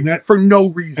die for no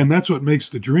reason? And that's what makes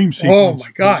the dream sequence. Oh my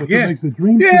God! That makes the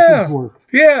dream sequence work.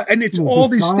 Yeah, and it's all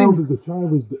these things. The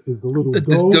child is the little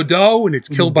the doe, and it's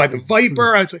killed by the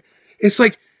viper. It's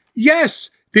like yes,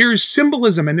 there's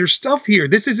symbolism and there's stuff here.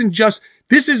 This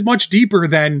is much deeper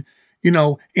than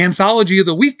anthology of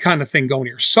the week kind of thing going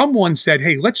here. Someone said,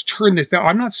 hey, let's turn this down.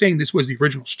 I'm not saying this was the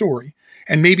original story,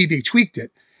 and maybe they tweaked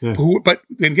it. Yeah. But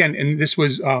again, and this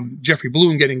was Jeffrey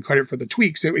Bloom getting credit for the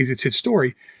tweaks. It's his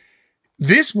story.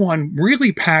 This one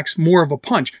really packs more of a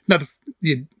punch. Now,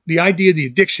 the idea, the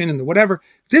addiction, and the whatever,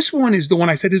 this one is the one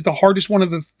I said is the hardest one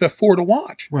of the 4 to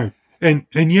watch. Right. And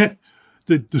yet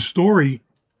the story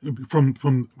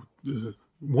from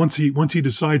once he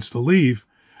decides to leave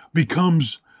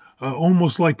becomes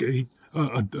almost like a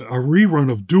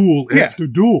rerun of Duel after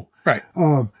Duel. Right.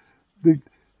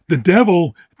 The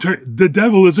devil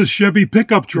is a Chevy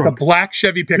pickup truck. A black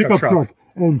Chevy pickup truck.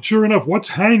 And sure enough, what's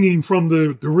hanging from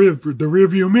the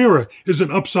rearview mirror is an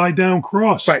upside down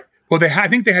cross. Right. Well, I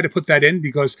think they had to put that in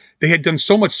because they had done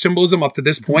so much symbolism up to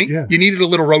this point. Yeah. You needed a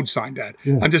little road sign, Dad.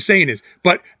 Yeah. I'm just saying this.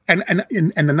 But and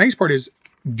the nice part is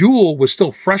Duel was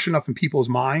still fresh enough in people's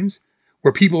minds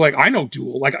where people like, I know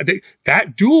Duel. Like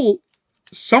that Duel,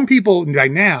 some people by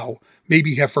now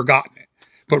maybe have forgotten it.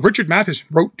 But Richard Matheson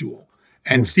wrote Duel.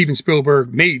 And Steven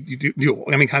Spielberg made Duel.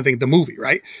 I mean, kind of thing, the movie,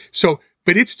 right? So,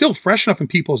 but it's still fresh enough in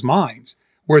people's minds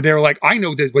where they're like, I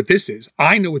know what this is.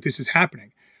 I know what this is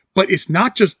happening. But it's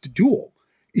not just the Duel.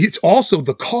 It's also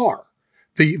the car.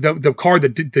 The car, the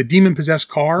demon-possessed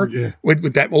car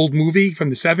with that old movie from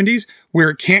the 70s where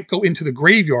it can't go into the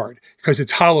graveyard because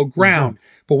it's hollow ground.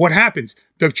 But what happens?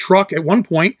 The truck at one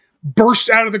point bursts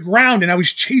out of the ground and now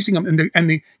he's chasing him.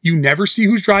 And you never see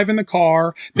who's driving the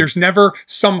car. There's never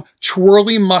some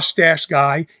twirly mustache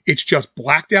guy. It's just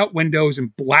blacked out windows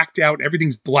and blacked out.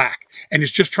 Everything's black. And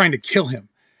it's just trying to kill him.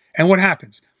 And what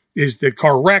happens is the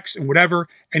car wrecks and whatever.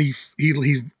 And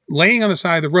he's laying on the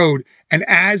side of the road. And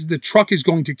as the truck is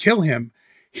going to kill him,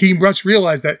 he must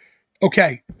realize that,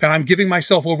 okay, that I'm giving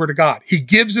myself over to God. He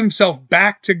gives himself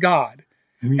back to God.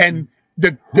 And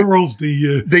hurls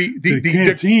the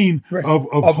canteen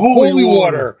of holy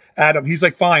water at him. He's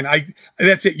like, fine,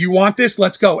 that's it. You want this?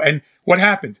 Let's go. And what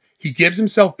happens? He gives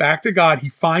himself back to God. He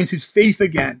finds his faith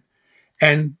again.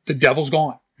 And the devil's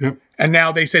gone. Yep. And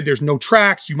now they said, there's no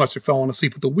tracks. You must have fallen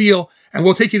asleep at the wheel. And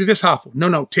we'll take you to this hospital.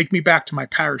 No, take me back to my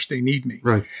parish. They need me.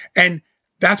 Right. And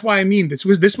that's why I mean, this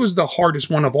was the hardest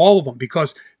one of all of them,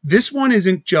 because this one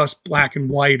isn't just black and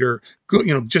white or good,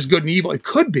 just good and evil. It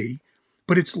could be,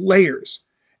 but it's layers.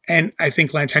 And I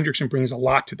think Lance Henriksen brings a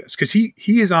lot to this because he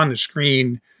is on the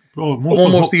screen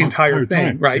almost the entire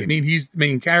thing, right? Yeah. I mean, he's the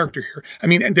main character here. I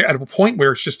mean, and they're at a point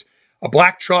where it's just a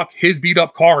black truck, his beat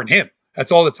up car, and him.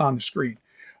 That's all that's on the screen.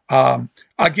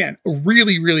 Again,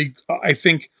 really, really, I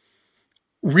think,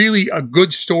 really a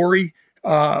good story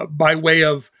by way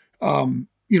of,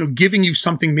 giving you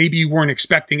something maybe you weren't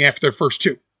expecting after the first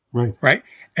two. Right.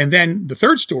 And then the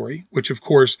third story, which of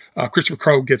course, Christopher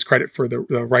Crowe gets credit for the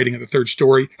writing of the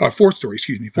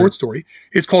fourth story,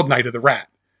 is called Night of the Rat.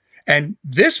 And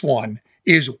this one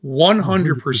is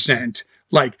 100%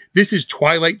 like, this is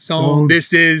Twilight Zone.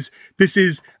 This is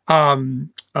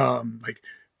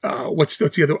what's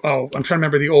the other, I'm trying to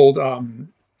remember the old,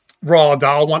 Raw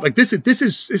Doll one. Like this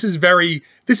is very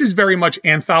much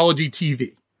anthology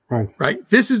TV. Right.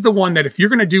 This is the one that if you're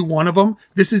going to do one of them,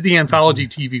 this is the anthology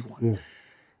TV one. Yeah.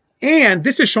 And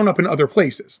this has shown up in other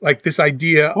places, like this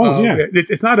idea.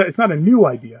 It's not a new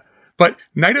idea, but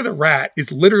Night of the Rat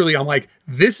is literally, I'm like,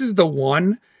 this is the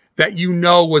one that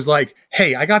was like,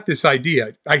 hey, I got this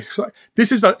idea.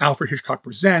 This is Alfred Hitchcock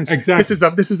Presents. Exactly.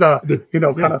 This is a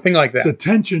kind of thing like that. The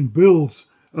tension builds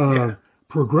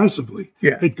progressively.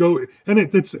 Yeah.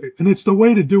 It's the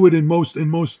way to do it in most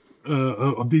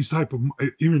of these type of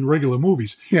even regular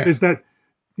movies. Yeah. Is that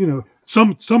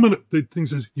some of the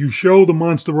things is you show the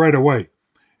monster right away,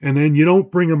 and then you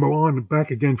don't bring him on back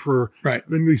again for at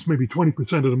least maybe 20%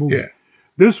 of the movie. Yeah.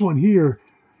 This one here,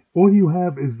 all you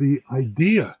have is the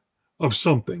idea of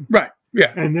something. Right.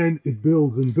 Yeah. And then it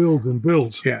builds and builds and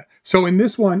builds. Yeah. So in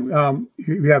this one,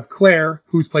 you have Claire,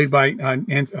 who's played by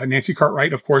Nancy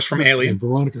Cartwright, of course, from Alien.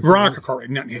 Veronica Cartwright,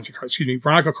 not Nancy Cartwright, excuse me.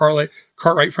 Veronica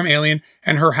Cartwright from Alien,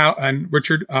 and and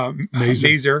Richard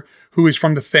Mazer, who is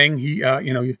from The Thing. He,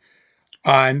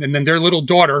 and then their little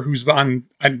daughter, who's on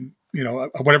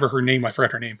whatever her name, I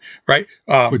forgot her name, right?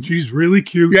 But she's really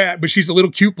cute. Yeah, but she's a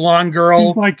little cute blonde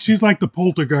girl. She's like the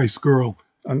Poltergeist girl.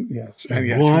 Yes,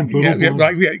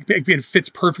 it fits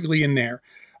perfectly in there.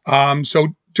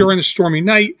 So during the stormy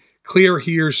night, Claire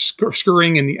hears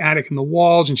scurrying in the attic and the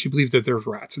walls, and she believes that there's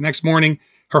rats. The next morning,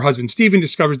 her husband Stephen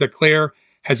discovers that Claire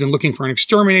has been looking for an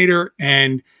exterminator,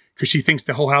 and because she thinks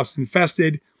the whole house is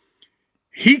infested.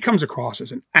 He comes across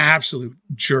as an absolute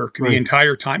jerk the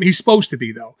entire time. He's supposed to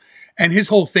be, though. And his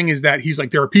whole thing is that he's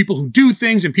like, there are people who do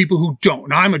things and people who don't.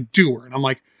 And I'm a doer. And I'm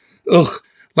like, ugh.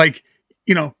 Like,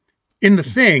 in The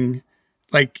Thing,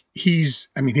 like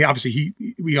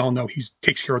we all know he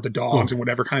takes care of the dogs and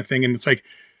whatever kind of thing. And it's like,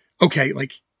 okay,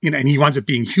 like, and he winds up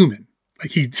being human.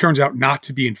 Like he turns out not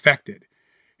to be infected.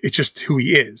 It's just who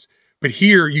he is. But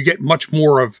here you get much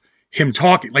more of him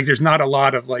talking. Like there's not a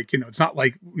lot of like, it's not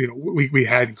like, we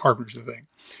had in Carpenter's The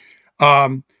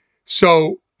Thing.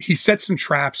 So he sets some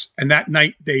traps, and that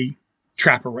night they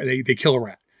trap a rat. They kill a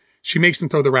rat. She makes them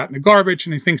throw the rat in the garbage,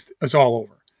 and he thinks it's all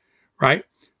over. Right.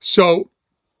 So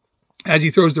as he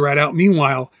throws the rat out,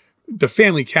 meanwhile, the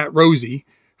family cat, Rosie,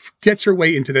 gets her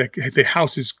way into the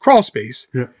house's crawl space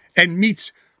and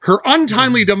meets her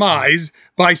untimely demise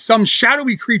by some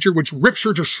shadowy creature which rips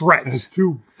her to shreds.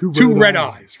 Two red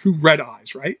eyes,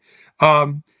 right?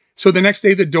 So the next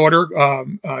day, the daughter,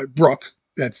 Brooke,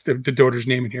 that's the daughter's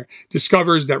name in here,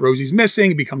 discovers that Rosie's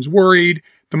missing, becomes worried.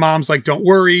 The mom's like, don't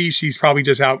worry. She's probably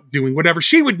just out doing whatever.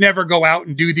 She would never go out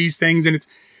and do these things. And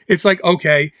it's like,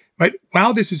 okay, but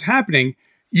while this is happening,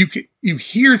 you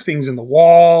hear things in the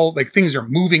wall, like things are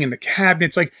moving in the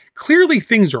cabinets. Like clearly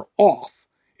things are off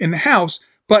in the house,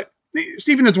 but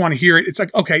Stephen doesn't want to hear it. It's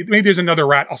like, okay, maybe there's another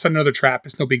rat. I'll set another trap.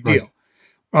 It's no big deal.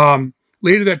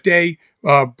 Later that day,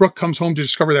 Brooke comes home to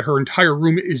discover that her entire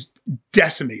room is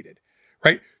decimated,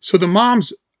 right? So the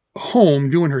mom's home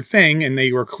doing her thing, and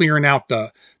they were clearing out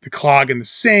the clog in the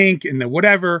sink and the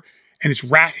whatever, and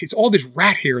it's all this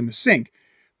rat hair in the sink.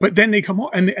 But then they come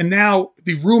home, and now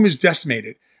the room is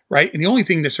decimated, right? And the only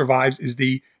thing that survives is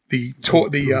the toy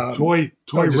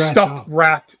stuffed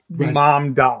rat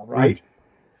mom doll, right?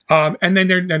 And then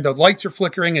the lights are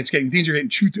flickering, and things are getting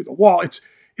chewed through the wall.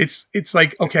 It's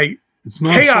like, okay,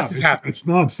 chaos is happening. It's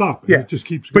nonstop. Yeah. It just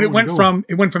keeps But going.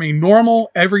 It went from a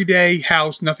normal everyday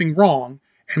house, nothing wrong,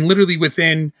 and literally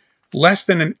within less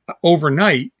than an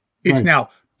overnight, it's now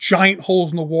giant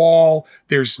holes in the wall.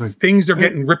 There's things that are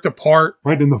getting ripped apart.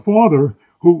 Right. And the father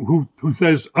who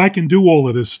says, I can do all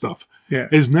of this stuff,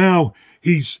 is now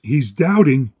he's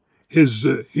doubting his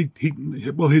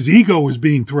ego is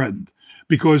being threatened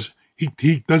because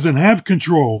he doesn't have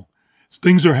control.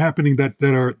 Things are happening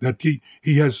that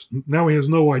he has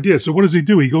no idea. So what does he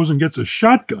do? He goes and gets a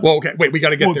shotgun. Well, okay, wait, we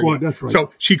got to get there. Well, that's right.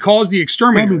 So she calls the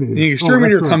exterminator. The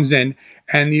exterminator comes in,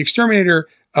 and the exterminator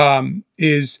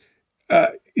is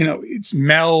it's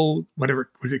Mel, whatever,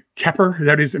 was it Kepper?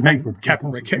 That is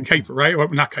Kepper, right? Kepper, right? Or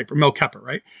not Kepper, Mel Kepper,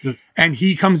 right? Yeah. And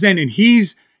he comes in, and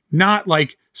he's not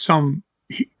like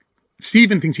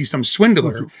Stephen thinks he's some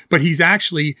swindler, but he's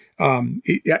actually,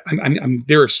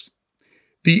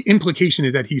 the implication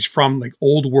is that he's from like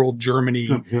old world Germany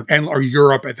or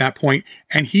Europe at that point.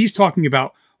 And he's talking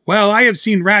about, well, I have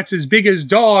seen rats as big as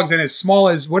dogs and as small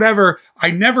as whatever.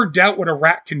 I never doubt what a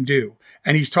rat can do.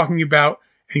 And he's talking about,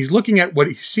 and he's looking at what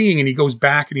he's seeing, and he goes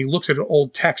back and he looks at an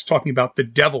old text talking about the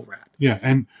devil rat. Yeah.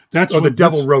 And that's the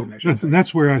devil rodent. And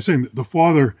that's where I was saying the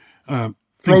father,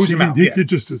 throws him out. He could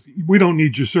just, we don't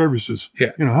need your services.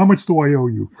 Yeah. How much do I owe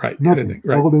you? Right. Nothing.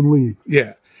 Right. Other than leave.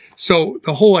 Yeah. So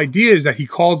the whole idea is that he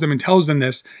calls them and tells them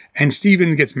this, and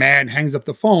Stephen gets mad and hangs up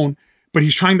the phone, but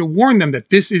he's trying to warn them that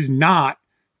this is not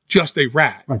just a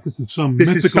rat. Right. This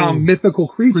is some mythical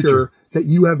creature that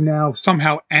you have now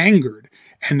somehow angered,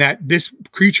 and that this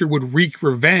creature would wreak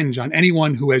revenge on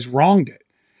anyone who has wronged it.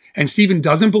 And Stephen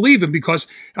doesn't believe him because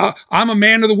I'm a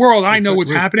man of the world. I know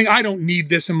what's happening. I don't need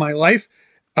this in my life.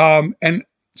 And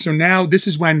so now this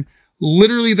is when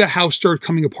literally the house started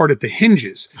coming apart at the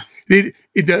hinges.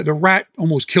 The rat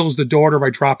almost kills the daughter by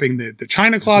dropping the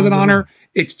china closet on her.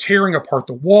 It's tearing apart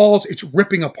the walls. It's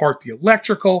ripping apart the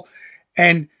electrical.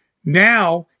 And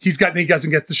now he doesn't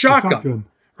get the shotgun,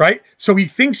 right? So he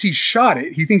thinks he's shot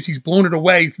it. He thinks he's blown it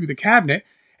away through the cabinet.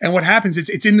 And what happens is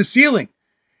it's in the ceiling.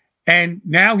 And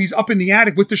now he's up in the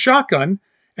attic with the shotgun.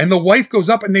 And the wife goes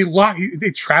up and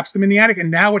it traps them in the attic.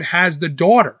 And now it has the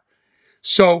daughter.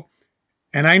 So,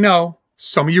 and I know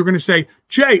some of you are going to say,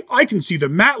 Jay, I can see the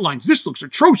mat lines. This looks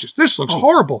atrocious. This looks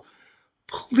horrible.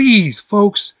 Please,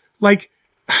 folks, like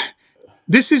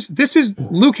this is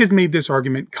Luke has made this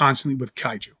argument constantly with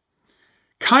kaiju.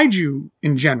 Kaiju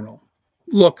in general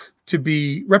look to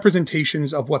be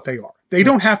representations of what they are. They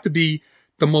don't have to be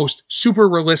the most super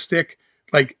realistic,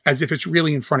 like as if it's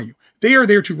really in front of you. They are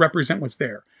there to represent what's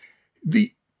there.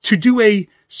 To do a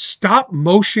stop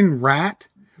motion rat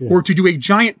or to do a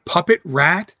giant puppet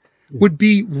rat would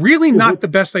be really not the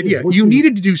best idea. You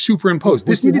needed to do superimpose.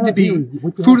 This needed to be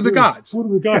Food of the Gods. Food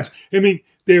of the Gods. Yeah. I mean,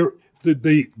 the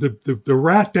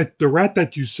rat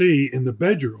that you see in the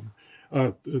bedroom,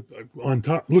 on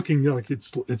top, looking like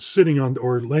it's sitting on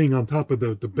or laying on top of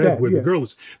the bed where the girl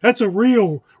is. That's a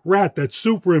real rat that's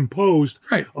superimposed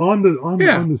on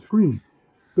the screen.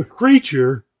 The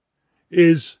creature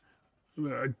is.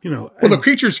 The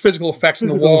creature's physical effects in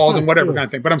the walls and whatever kind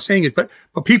of thing. But I'm saying is, but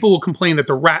people will complain that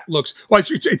the rat looks, well,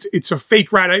 it's a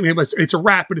fake rat. I mean, it's a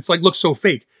rat, but it's like, looks so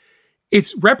fake.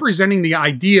 It's representing the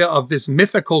idea of this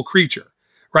mythical creature,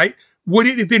 right? Would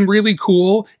it have been really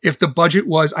cool if the budget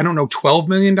was, I don't know, $12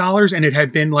 million and it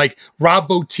had been like Rob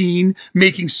Bottin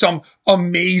making some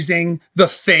amazing The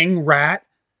Thing rat?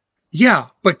 Yeah,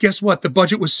 but guess what? The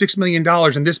budget was $6 million,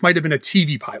 and this might have been a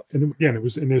TV pilot. And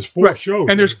there's 4 shows.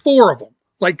 And there's 4 of them.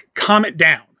 Like, calm it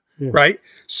down, right?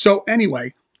 So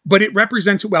anyway, but it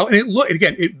represents it well. And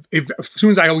as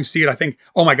soon as I always see it, I think,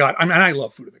 oh my God, and I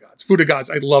love Food of the Gods. Food of the Gods,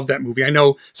 I love that movie. I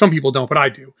know some people don't, but I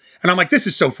do. And I'm like, this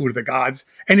is so Food of the Gods.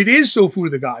 And it is so Food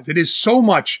of the Gods. It is so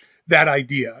much that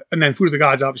idea. And then Food of the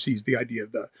Gods, obviously, is the idea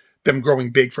of them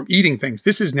growing big from eating things.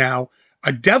 This is now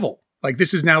a devil. Like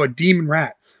this is now a demon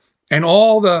rat. And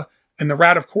the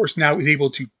rat, of course, now is able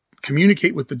to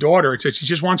communicate with the daughter. It says she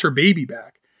just wants her baby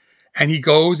back. And he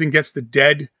goes and gets the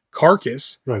dead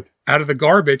carcass out of the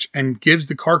garbage and gives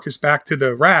the carcass back to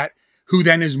the rat, who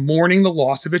then is mourning the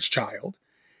loss of its child.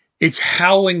 It's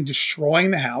howling,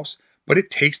 destroying the house, but it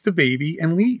takes the baby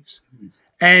and leaves.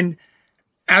 And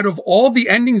out of all the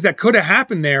endings that could have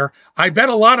happened there, I bet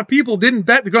a lot of people didn't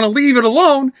bet they're going to leave it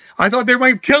alone. I thought they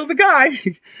might kill the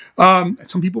guy.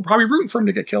 Some people probably rooting for him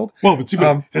to get killed. Well, but see,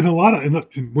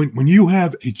 and when you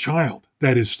have a child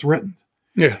that is threatened,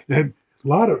 and a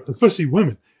lot of, especially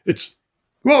women, it's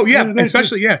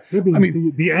especially. I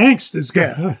mean, the angst is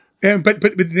But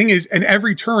the thing is, and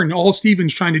every turn, all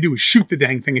Steven's trying to do is shoot the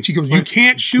dang thing, and she goes, "You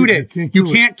can't shoot it. You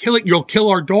can't kill it. You'll kill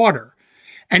our daughter."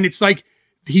 And it's like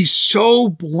he's so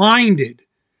blinded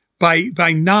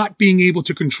by not being able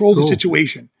to control the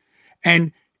situation.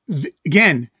 And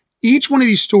again, each one of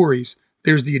these stories,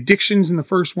 there's the addictions in the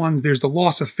first ones, there's the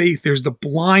loss of faith, there's the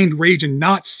blind rage and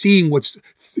not seeing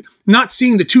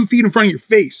the 2 feet in front of your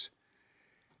face.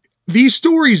 These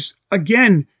stories,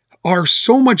 again, are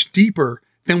so much deeper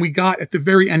than we got at the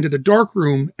very end of the Dark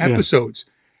Room episodes.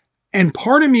 And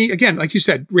part of me, again, like you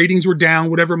said, ratings were down,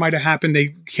 whatever might have happened,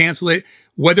 they cancel it,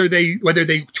 whether they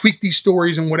tweak these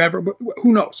stories and whatever, but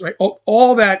who knows, right?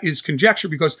 All that is conjecture,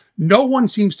 because no one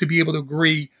seems to be able to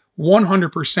agree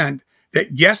 100% that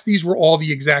yes, these were all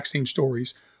the exact same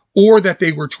stories, or that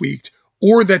they were tweaked,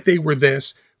 or that they were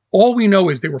this. All we know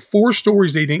is there were 4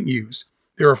 stories they didn't use.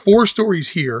 There are 4 stories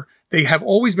here. They have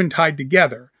always been tied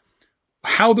together.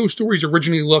 How those stories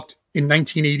originally looked in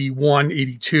 1981,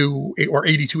 82, or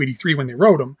 82, 83 when they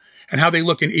wrote them, and how they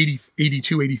look in 80,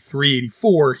 82, 83,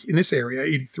 84 in this area,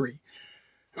 83.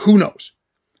 Who knows?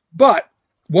 But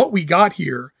what we got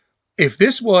here, if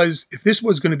this was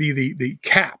going to be the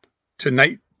cap to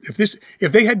Night,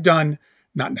 if they had done,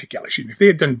 not Night Gallery, excuse me, if they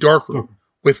had done Dark Room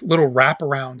with little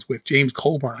wraparounds with James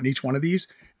Coburn on each one of these,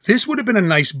 this would have been a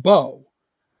nice bow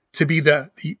to be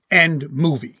the end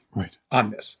movie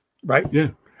on this. Right? Yeah.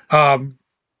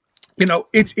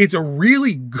 It's a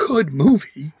really good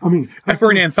movie. I mean,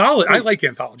 for an anthology, I like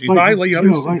anthologies.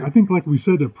 I think, like we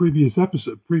said in a previous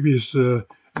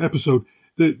episode,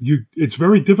 that it's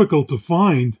very difficult to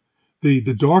find the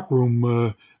Dark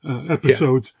Room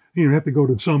episodes. You have to go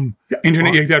to some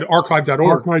internet, archive.org.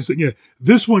 Archives. Yeah,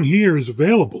 this one here is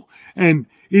available, and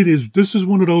this is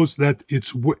one of those that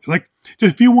it's like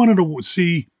if you wanted to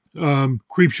see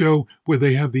Creepshow, where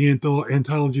they have the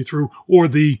anthology through, or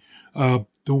the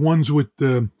ones with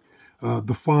the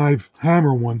 5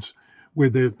 Hammer ones, where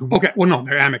they're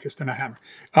Amicus, they're not Hammer.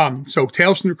 So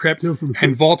Tales from the Crypt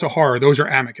and Vault of Horror, those are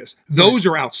Amicus. Those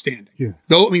are outstanding. Yeah.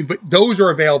 But those are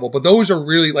available, but those are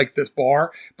really like this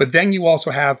bar. But then you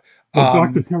also have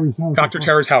Dr.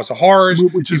 Terror's House of Horrors,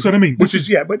 which is what I mean.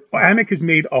 But Amicus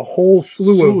made a whole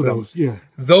slew of those. Yeah.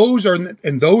 Those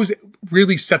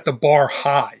really set the bar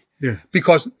high. Yeah.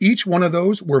 Because each one of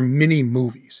those were mini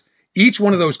movies. Each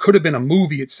one of those could have been a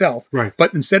movie itself. Right.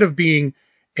 But instead of being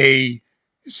a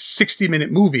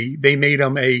 60-minute movie, they made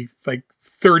them a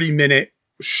 30-minute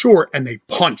short, and they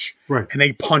punch. Right. And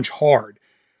they punch hard.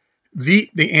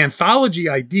 The anthology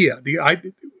idea,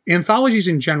 anthologies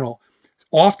in general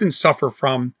often suffer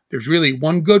from, there's really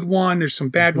one good one, there's some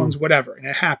bad ones, whatever, and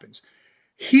it happens.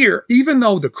 Here, even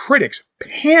though the critics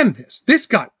panned this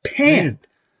got panned.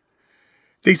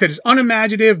 They said it's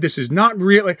unimaginative. This is not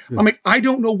real. I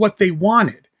don't know what they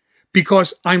wanted,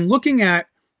 because I'm looking at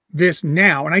this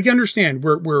now, and I understand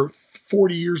we're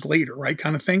 40 years later, right,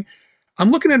 kind of thing. I'm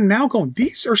looking at it now going,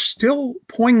 these are still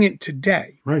poignant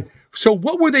today. Right. So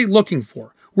what were they looking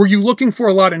for? Were you looking for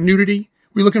a lot of nudity?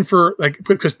 Were you looking for,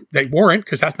 because they weren't,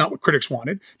 because that's not what critics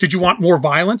wanted. Did you want more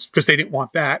violence? Because they didn't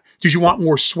want that. Did you want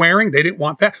more swearing? They didn't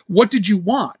want that. What did you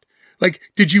want?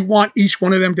 Did you want each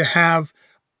one of them to have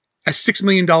a $6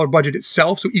 million budget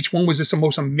itself, so each one was just the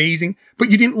most amazing?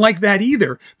 But you didn't like that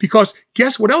either, because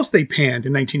guess what else they panned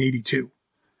in 1982?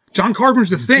 John Carpenter's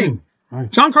The Thing.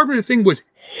 Right. John Carpenter's The Thing was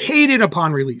hated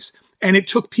upon release, and it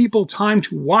took people time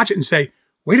to watch it and say,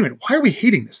 wait a minute, why are we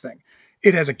hating this thing?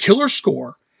 It has a killer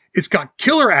score. It's got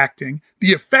killer acting. The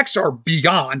effects are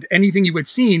beyond anything you had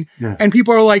seen. Yeah. And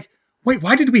people are like, wait,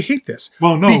 why did we hate this?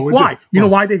 Well, no. Why? You know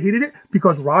why they hated it?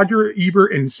 Because Roger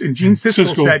Ebert and Gene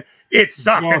Siskel said, it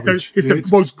sucked. It's the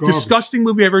most disgusting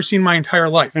movie I've ever seen in my entire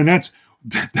life. And that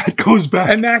goes back.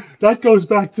 And that goes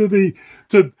back to the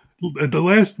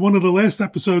last one of the last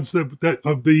episodes of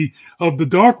the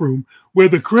Dark Room, where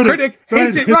the critic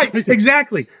hates it. Right,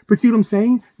 exactly. But see what I'm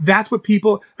saying? That's what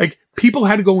people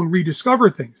had to go and rediscover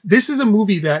things. This is a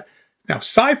movie that Now,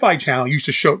 Sci-Fi Channel used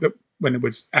to show that when it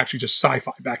was actually just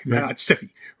sci-fi back in the not Sci-Fi,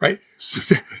 right?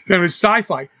 Then it was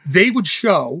sci-fi. They would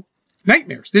show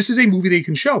Nightmares. This is a movie they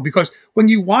can show because when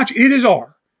you watch it is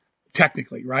R,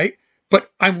 technically, right?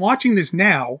 But I'm watching this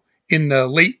now in the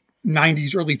late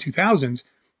 90s, early 2000s,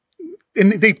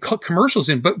 and they cut commercials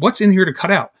in, but what's in here to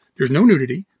cut out? There's no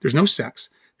nudity. There's no sex.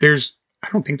 I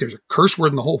don't think there's a curse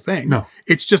word in the whole thing. No.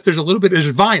 It's just there's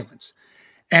violence.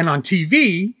 And on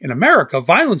TV in America,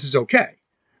 violence is okay,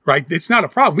 right? It's not a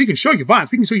problem. We can show you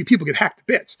violence. We can show you people get hacked to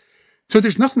bits. So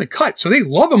there's nothing to cut. So they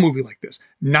love a movie like this.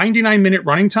 99-minute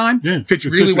running time fits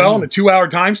really well in the 2-hour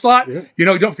time slot. Yeah. You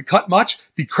don't have to cut much.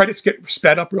 The credits get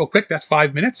sped up real quick. That's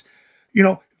 5 minutes.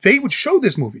 They would show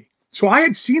this movie. So I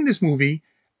had seen this movie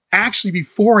actually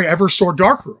before I ever saw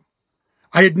Darkroom.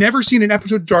 I had never seen an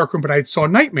episode of Darkroom, but I had saw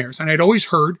Nightmares, and I'd always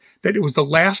heard that it was the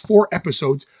last 4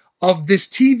 episodes of this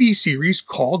TV series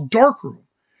called Darkroom.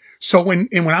 So when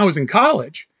I was in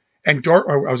college and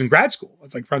I was in grad school,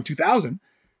 it's like around 2000,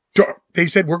 they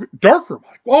said, we're Darkroom.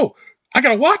 I'm like, whoa, I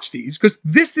got to watch these because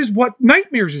this is what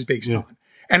Nightmares is based on.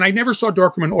 And I never saw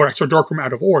Darkroom in order. I saw Darkroom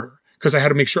out of order because I had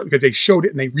to make sure, because they showed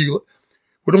it and they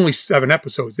with only 7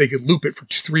 episodes, they could loop it for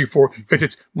 3 or 4, because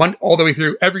it's all the way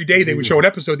through. Every day they would show an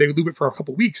episode, they would loop it for a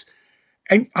couple weeks.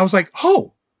 And I was like,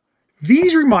 oh,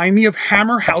 these remind me of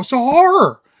Hammer House of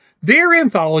Horror. Their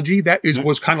anthology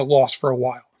was kind of lost for a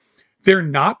while. They're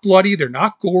not bloody, they're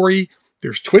not gory,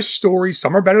 there's twist stories,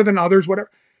 some are better than others, whatever.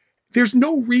 There's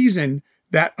no reason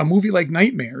that a movie like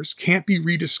Nightmares can't be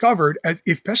rediscovered,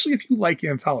 especially if you like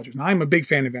anthologies. And I'm a big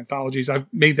fan of anthologies.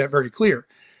 I've made that very clear.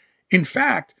 In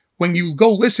fact, when you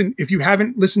go listen, if you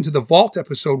haven't listened to the Vault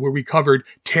episode where we covered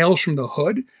Tales from the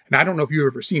Hood, and I don't know if you've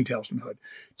ever seen Tales from the Hood.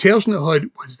 Tales from the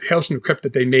Hood was Tales from the Crypt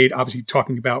that they made, obviously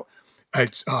talking about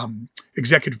it's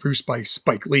executive produced by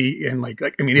Spike Lee, and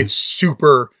it's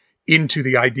super into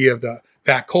the idea of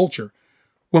that culture.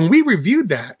 When we reviewed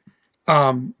that,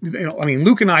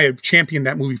 Luke and I have championed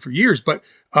that movie for years, but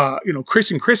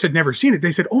Chris had never seen it.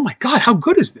 They said, "Oh my God, how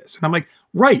good is this?" And I'm like,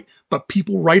 "Right," but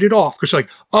people write it off because they're like,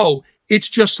 "Oh, it's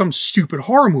just some stupid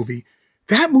horror movie."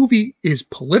 That movie is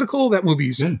political. That movie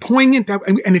is poignant.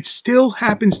 And it still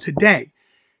happens today.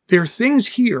 There are things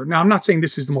here. Now, I'm not saying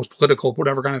this is the most political,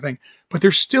 whatever kind of thing, but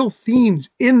there's still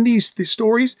themes in these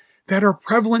stories that are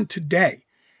prevalent today.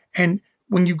 And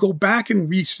when you go back and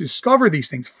rediscover these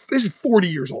things, this is 40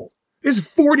 years old. This is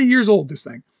 40 years old, this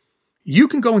thing. You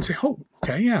can go and say, oh,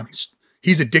 okay, yeah,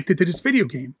 he's addicted to this video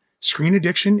game. Screen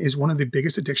addiction is one of the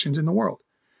biggest addictions in the world.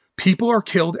 People are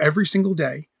killed every single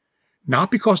day,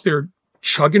 not because they're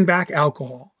chugging back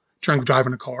alcohol, trying to drive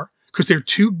in a car, because they're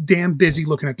too damn busy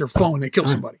looking at their phone and they kill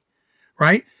somebody,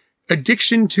 right?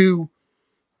 Addiction to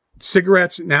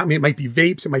cigarettes, now it might be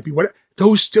vapes, it might be whatever,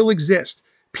 those still exist.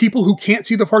 People who can't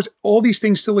see the forest, all these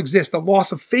things still exist. The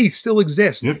loss of faith still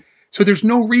exists. Yep. So there's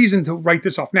no reason to write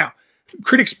this off. Now,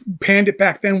 critics panned it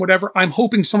back then, whatever. I'm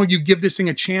hoping some of you give this thing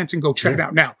a chance and go check it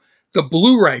out. Now, the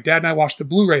Blu-ray, Dad and I watched the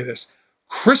Blu-ray of this.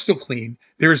 Crystal clean.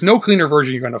 There is no cleaner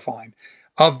version you're going to find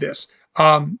of this.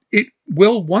 It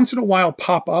will once in a while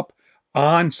pop up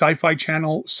on Sci-Fi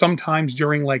Channel sometimes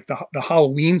during like the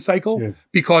Halloween cycle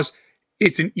because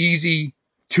it's an easy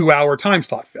 2-hour time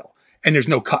slot fill and there's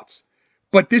no cuts.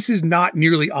 But this is not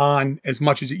nearly on as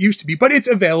much as it used to be, but it's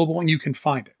available and you can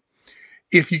find it.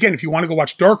 If you want to go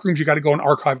watch Darkrooms, you got to go on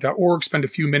archive.org, spend a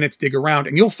few minutes, dig around,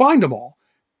 and you'll find them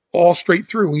all straight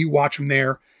through when you watch them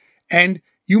there. And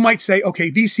you might say, okay,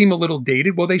 these seem a little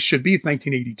dated. Well, they should be. It's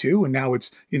 1982, and now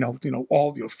it's,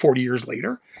 40 years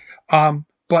later.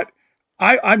 But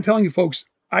I'm telling you, folks,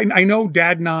 I know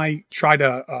Dad and I try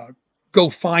to go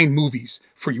find movies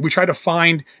for you. We try to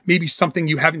find maybe something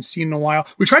you haven't seen in a while.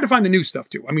 We try to find the new stuff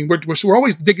too. I mean, we're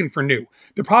always digging for new.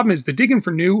 The problem is the digging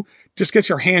for new just gets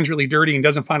your hands really dirty and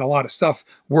doesn't find a lot of stuff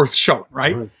worth showing,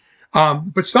 right?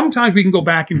 But sometimes we can go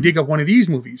back and dig up one of these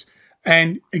movies.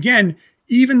 And again,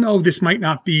 even though this might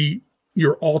not be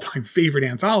your all-time favorite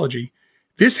anthology,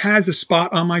 this has a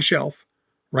spot on my shelf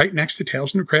right next to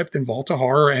Tales from the Crypt and Vault of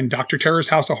Horror and Dr. Terror's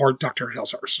House of Horror. Dr. Terror's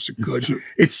House of Horror is so good.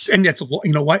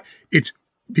 You know what?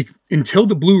 Until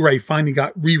the Blu-ray finally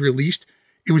got re-released,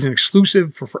 it was an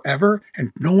exclusive for forever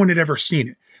and no one had ever seen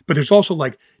it. But there's also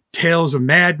like Tales of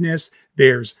Madness.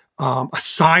 There's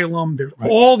Asylum. There's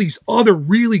all these other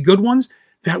really good ones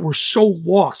that were so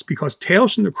lost because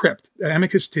Tales from the Crypt,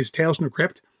 Amicus Tales from the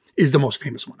Crypt is the most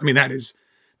famous one. I mean, that is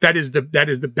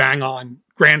the bang on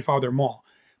grandfather of them all.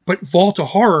 But Vault of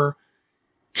Horror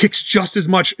kicks just as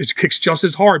much, it kicks just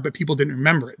as hard, but people didn't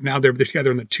remember it. Now they're together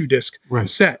in the 2-disc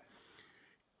set.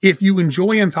 If you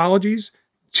enjoy anthologies,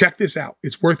 check this out.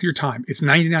 It's worth your time. It's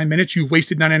 99 minutes. You've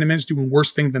wasted 99 minutes doing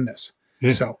worse things than this.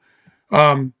 Yeah. So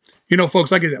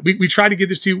Folks, like I said, we tried to get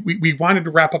this to you. We wanted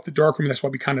to wrap up the Darkroom. That's why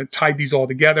we kind of tied these all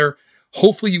together.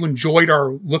 Hopefully you enjoyed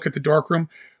our look at the Darkroom.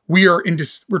 We're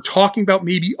talking about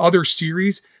maybe other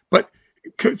series, but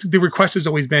the request has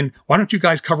always been, why don't you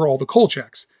guys cover all the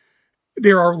Kolchaks?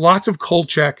 There are lots of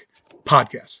Kolchak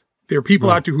podcasts. There are people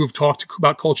out there who have talked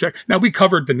about Kolchak. Now, we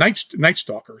covered the Night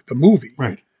Stalker, the movie.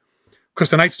 Right. Because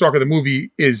the Night Stalker, the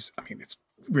movie is, it's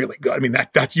really good. I mean,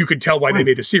 that's you could tell why they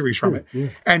made a series from it. Yeah.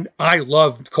 And I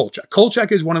loved Kolchak.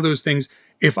 Kolchak is one of those things,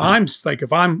 if I'm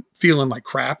feeling like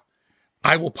crap,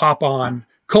 I will pop on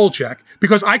Kolchak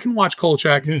because I can watch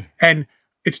Kolchak and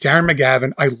it's Darren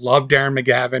McGavin. I love Darren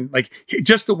McGavin. Like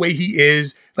just the way he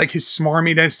is, like his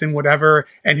smarminess and whatever,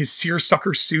 and his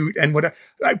seersucker suit and whatever.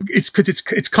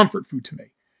 It's comfort food to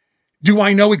me. Do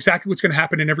I know exactly what's going to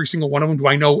happen in every single one of them? Do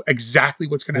I know exactly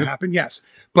what's going to happen? Yes.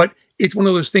 But it's one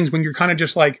of those things when you're kind of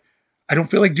just like, I don't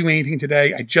feel like doing anything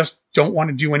today. I just don't want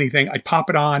to do anything. I pop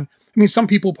it on. I mean, some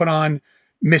people put on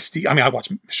Misty. I mean, I watch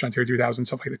Mission on 3000,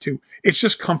 stuff like that too. It's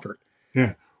just comfort.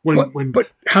 Yeah. But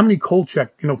how many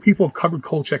Kolchak, people have covered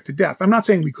Kolchak to death. I'm not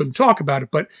saying we couldn't talk about it,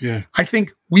 but I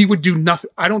think we would do nothing.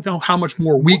 I don't know how much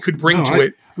more we could bring to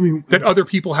it that other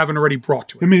people haven't already brought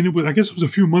to it. I mean, I guess it was a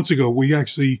few months ago. We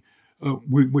actually,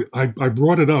 I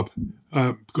brought it up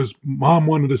because Mom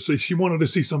wanted to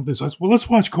see something. So I said, well, let's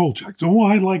watch Kolchak. So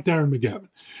I like Darren McGavin.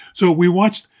 So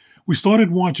we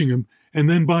started watching him. And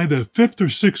then by the fifth or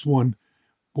sixth one,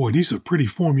 boy, these are pretty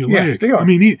formulaic. Yeah, they are. I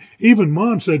mean, even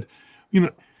Mom said,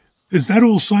 is that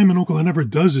all Simon Oakland ever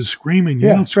does is scream and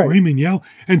yell, yell?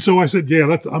 And so I said,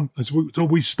 yeah, so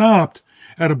we stopped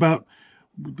at about,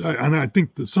 and I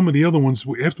think that some of the other ones,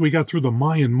 after we got through the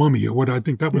Mayan Mummy, or what I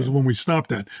think that was the one we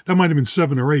stopped at. That might have been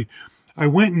 7 or 8. I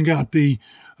went and got the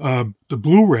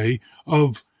Blu-ray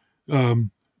of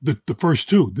the first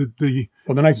two, the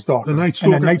Night Stalker, the Night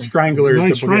Stalker, and the Night Strangler, the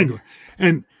Night Strangler.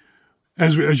 And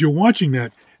as you're watching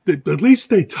that, at least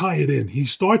they tie it in. He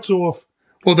starts off.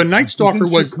 Well, the Night Stalker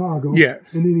was Chicago, and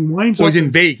then he winds up in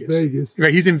Vegas.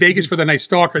 Right, he's in Vegas for the Night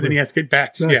Stalker. Then he has to get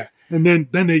back to and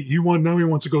then he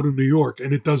wants to go to New York,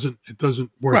 and it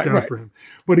doesn't work out for him.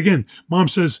 But again, Mom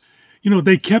says,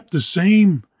 they kept the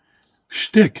same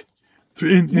shtick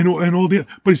in all the.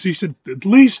 But she said at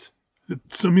least,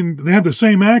 they have the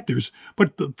same actors,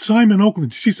 but Simon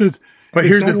Oakland. She says, but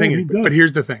here's the thing. But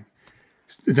here's the thing.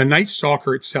 The Night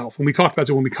Stalker itself, when we talked about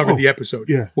it when we covered the episode,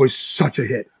 was such a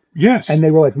hit. Yes. And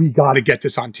they were like, we got to get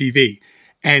this on TV.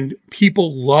 And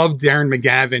people love Darren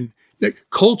McGavin.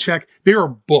 Kolchak, there are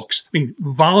books,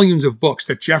 volumes of books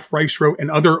that Jeff Rice wrote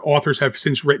and other authors have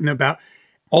since written about,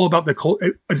 all about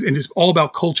and it's all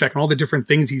about Kolchak and all the different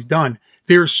things he's done.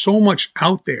 There's so much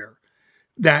out there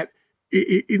that,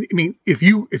 if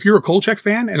you're a Kolchak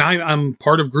fan, and I'm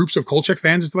part of groups of Kolchak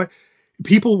fans, and stuff,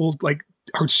 people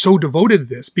are so devoted to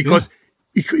this because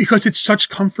it's such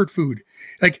comfort food.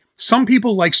 Like some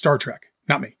people like Star Trek,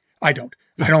 not me. I don't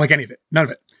like any of it. None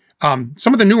of it.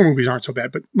 Some of the newer movies aren't so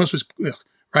bad, but most of it's,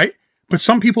 right? But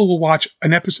some people will watch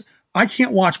an episode. I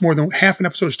can't watch more than half an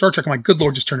episode of Star Trek. I'm like, good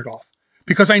Lord, just turn it off.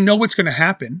 Because I know what's going to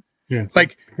happen. Yeah.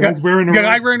 Like, guy wearing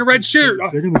a red shirt.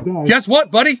 They're going to die. Guess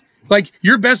what, buddy? Like,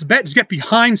 your best bet is get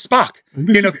behind Spock.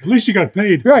 At least you got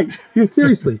paid. Right. Yeah,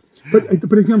 seriously. But you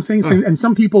know what I'm saying? And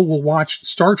some people will watch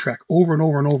Star Trek over and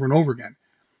over and over and over again.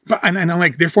 And I'm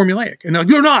like, they're formulaic. And they're like,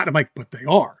 you're not. I'm like, but they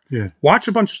are. Yeah. Watch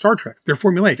a bunch of Star Trek. They're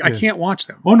formulaic. I can't watch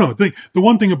them. Oh, no. The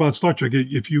one thing about Star Trek,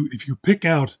 if you pick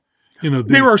out,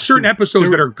 there are certain episodes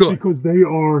that are good. Because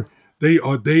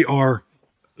they are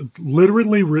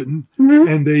literally written,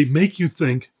 and they make you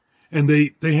think, and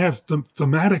they have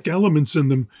thematic elements in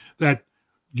them that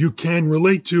you can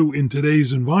relate to in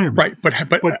today's environment. Right.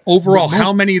 But overall,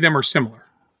 how many of them are similar?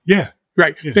 Yeah.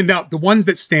 Right. Yeah. Then now the ones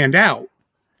that stand out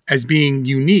as being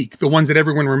unique, the ones that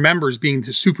everyone remembers being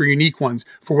the super unique ones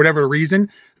for whatever reason,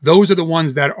 those are the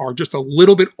ones that are just a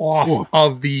little bit off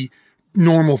of the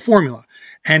normal formula.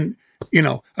 And,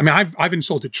 I've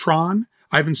insulted Tron.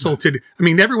 I've insulted,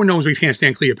 everyone knows we can't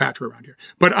stand Cleopatra around here,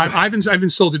 but I've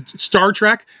insulted Star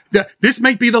Trek. This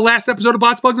might be the last episode of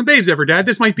Bots, Bugs, and Babes ever, Dad.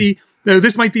 This might be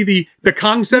the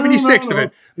Kong 76 of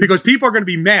it, because people are going to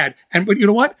be mad. But you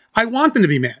know what? I want them to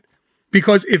be mad,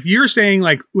 because if you're saying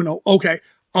okay,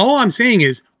 all I'm saying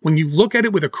is when you look at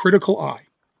it with a critical eye,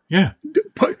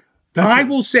 I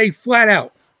will say flat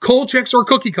out, Kolchaks are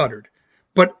cookie cuttered.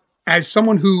 But as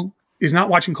someone who is not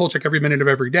watching Kolchak every minute of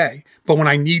every day, but when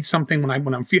I need something, when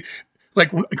I'm feeling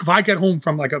if I get home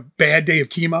from like a bad day of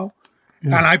chemo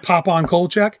and I pop on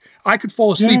Kolchak, I could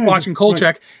fall asleep watching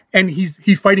Kolchak, and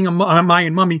he's fighting a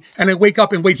Mayan mummy, and I wake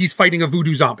up and he's fighting a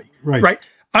voodoo zombie. Right.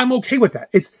 I'm okay with that.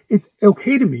 It's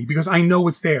okay to me because I know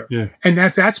it's there. Yeah. And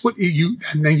that's what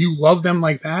and then you love them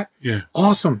like that. Yeah.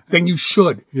 Awesome. Then you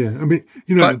should. Yeah. I mean,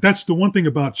 that's the one thing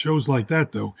about shows like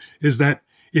that, though, is that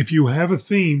if you have a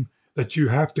theme that you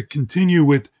have to continue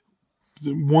with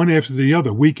one after the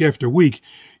other, week after week,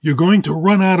 you're going to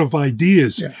run out of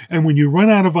ideas. Yeah. And when you run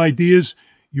out of ideas,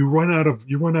 you run out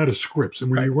of scripts. And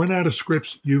when you run out of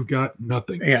scripts, you've got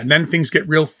nothing. Yeah. And then things get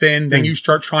real thin. Then you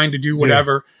start trying to do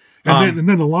whatever. Yeah. And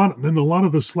then a lot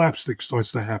of the slapstick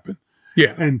starts to happen.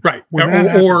 Yeah. And right.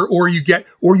 Or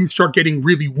you start getting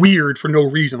really weird for no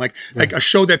reason. Like a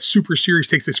show that's super serious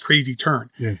takes this crazy turn.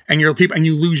 Yeah. And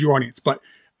you lose your audience. But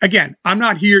again, I'm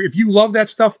not here. If you love that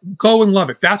stuff, go and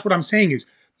love it. That's what I'm saying is,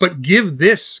 but give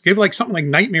like something like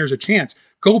Nightmares a chance.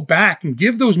 Go back and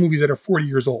give those movies that are 40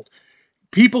 years old.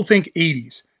 People think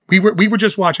 80s. We were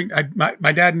just watching,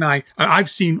 my dad and I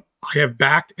have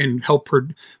backed and helped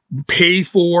pay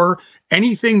for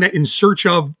anything that In Search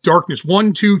of Darkness,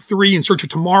 1, 2, 3, In Search of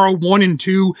Tomorrow, 1 and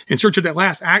 2, In Search of that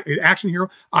last action hero.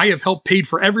 I have helped paid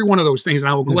for every one of those things, and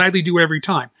I will gladly do it every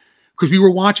time. Because we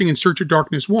were watching In Search of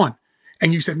Darkness 1.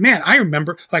 And you said, man, I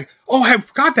remember, like, oh, I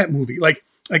forgot that movie. Like,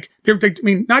 I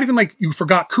mean, not even like you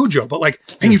forgot Cujo, but like,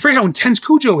 and you forget how intense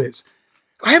Cujo is.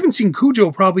 I haven't seen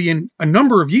Cujo probably in a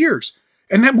number of years.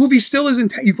 And that movie still is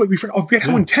intense. We forget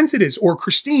how intense it is, or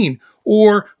Christine,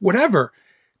 or whatever,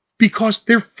 because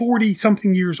they're 40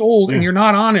 something years old and you're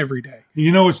not on every day.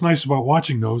 You know what's nice about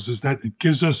watching those is that it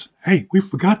gives us, hey, we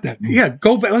forgot that movie. Yeah,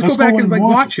 go back. Let's go back and like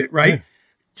watch it, right? Yeah.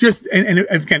 Just and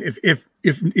again,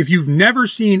 if you've never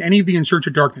seen any of the In Search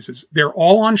of Darknesses, they're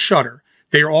all on Shudder.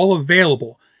 They are all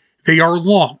available. They are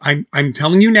long. I'm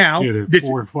telling you now. Yeah, they're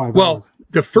 4 or 5 hours.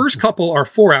 The first couple are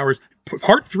 4 hours.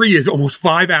 Part 3 is almost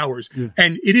 5 hours,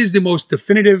 and it is the most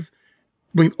definitive.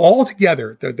 I mean, all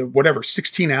together, the whatever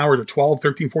 16 hours or 12,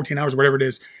 13, 14 hours, whatever it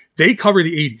is, they cover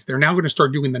the 80s. They're now going to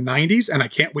start doing the 90s, and I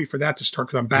can't wait for that to start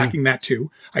because I'm backing that too.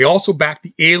 I also back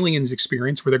the Aliens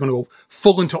experience where they're going to go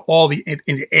full into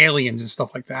into aliens and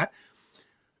stuff like that.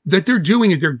 That they're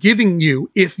doing is they're giving you,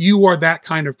 if you are that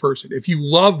kind of person, if you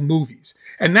love movies,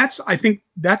 and I think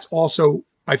that's also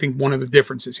one of the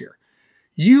differences here.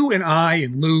 You and I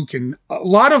and Luke and a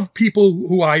lot of people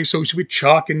who I associate with,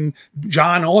 Chuck and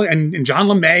John, and John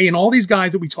LeMay and all these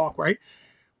guys that we talk, right?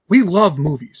 We love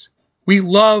movies. We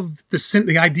love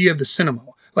the idea of the cinema.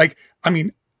 Like, I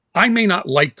mean, I may not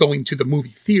like going to the movie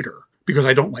theater because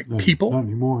I don't like people. Not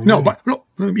anymore. No, but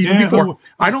even before,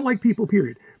 I don't like people,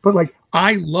 period. But like,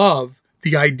 I love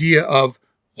the idea of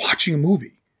watching a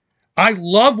movie. I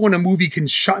love when a movie can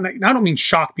shock. I don't mean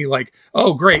shock me like,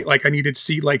 oh, great. Like I needed to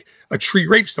see like a tree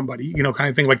rape somebody, kind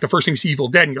of thing. Like the first time you see Evil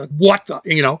Dead and you're like, what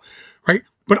the, right?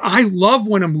 But I love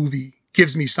when a movie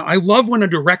gives me I love when a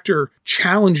director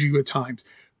challenges you at times.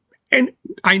 And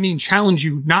I mean, challenge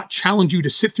you, not challenge you to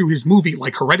sit through his movie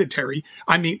like Hereditary.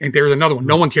 I mean, and there's another one.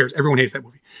 No one cares. Everyone hates that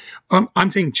movie.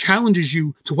 I'm saying challenges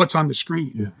you to what's on the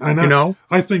screen. Yeah. And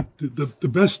I think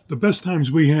the best times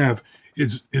we have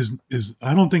is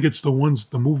I don't think it's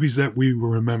the movies that we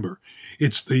remember.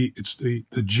 It's the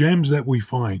gems that we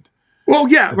find. Well,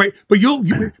 yeah, right. But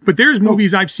but there's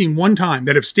movies I've seen one time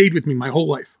that have stayed with me my whole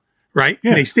life, right?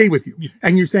 Yeah. And they stay with you.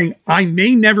 And you're saying, I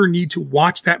may never need to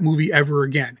watch that movie ever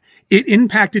again. It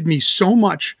impacted me so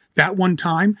much that one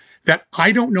time that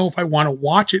I don't know if I want to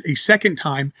watch it a second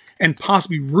time and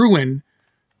possibly ruin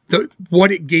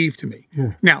what it gave to me.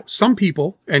 Yeah. Now, some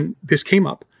people, and this came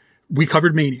up, we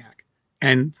covered Maniac.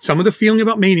 And some of the feeling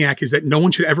about Maniac is that no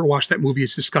one should ever watch that movie.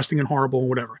 It's disgusting and horrible and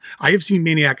whatever. I have seen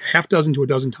Maniac half dozen to a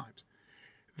dozen times.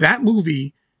 That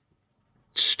movie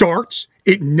starts,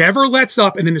 it never lets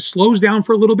up, and then it slows down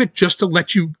for a little bit just to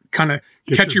let you kind of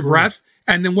catch your breath.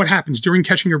 And then what happens during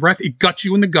catching your breath? It guts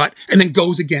you in the gut and then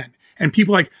goes again. And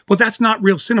people are like, well, that's not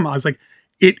real cinema. It's like,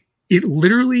 it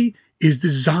literally is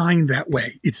designed that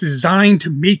way. It's designed to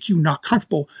make you not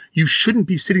comfortable. You shouldn't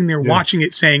be sitting there watching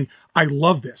it saying, I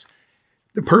love this.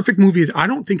 The perfect movie is, I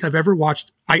don't think I've ever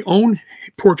watched, I own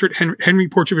Henry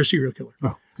Portrait of a Serial Killer.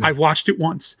 Oh, I've watched it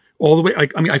once all the way.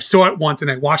 I saw it once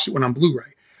and I watched it when on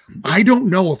Blu-ray. I don't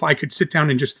know if I could sit down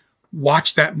and just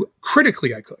watch that.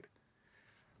 Critically, I could.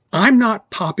 I'm not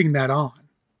popping that on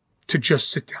to just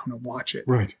sit down and watch it.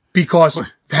 Right. Because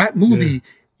that movie,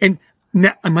 and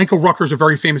Michael Rooker's a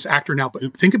very famous actor now,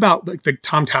 but think about like the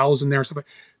Tom Towles in there and stuff.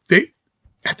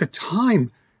 At the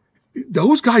time,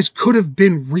 those guys could have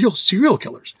been real serial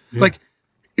killers. Yeah. Like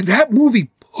that movie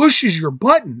pushes your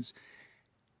buttons.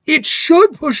 It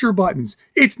should push your buttons.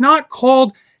 It's not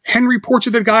called Henry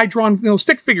Portrait of the Guy Drawn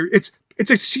Stick Figure. It's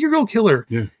a serial killer.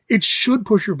 Yeah. It should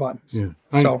push your buttons. Yeah.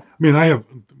 I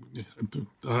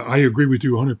I agree with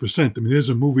you 100%. I mean, there's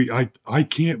a movie I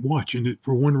can't watch, and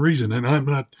for one reason, and I'm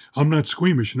not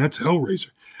squeamish, and that's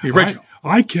Hellraiser. The original.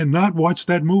 I cannot watch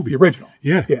that movie. The original.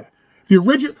 Yeah. Yeah. The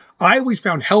original. I always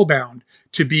found Hellbound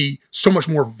to be so much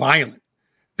more violent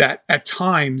that at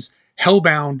times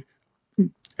Hellbound,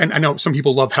 and I know some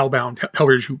people love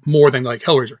Hellraiser more than like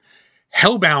Hellraiser.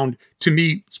 Hellbound, to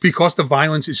me, because the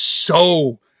violence is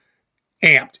so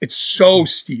amped, it's so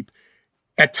steep.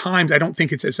 At times, I don't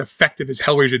think it's as effective as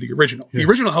Hellraiser, the original. Yeah. The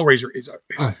original Hellraiser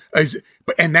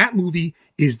and that movie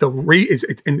is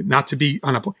and not to be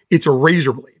on it's a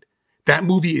razor blade. That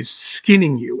movie is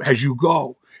skinning you as you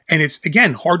go, and it's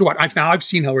again hard to watch. I've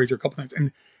seen Hellraiser a couple times,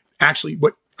 and actually,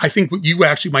 what you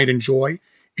actually might enjoy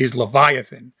is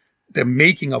Leviathan, the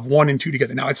making of 1 and 2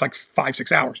 together. Now it's like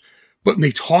 5-6 hours, but when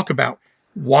they talk about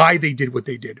why they did what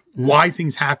they did, why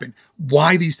things happen,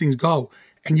 why these things go,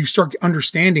 and you start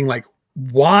understanding like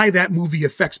why that movie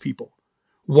affects people.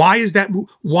 Why is that?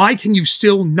 Why can you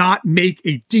still not make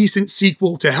a decent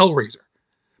sequel to Hellraiser?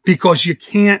 Because you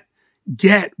can't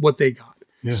get what they got.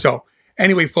 Yeah. So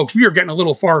anyway, folks, we are getting a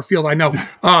little far afield. I know.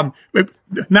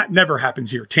 That never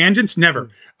happens here. Tangents, never.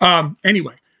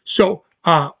 Anyway, so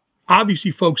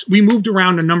obviously, folks, we moved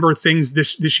around a number of things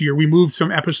this year. We moved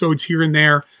some episodes here and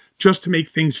there just to make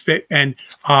things fit. And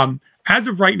as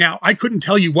of right now, I couldn't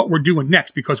tell you what we're doing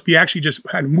next because we actually just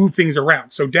had to move things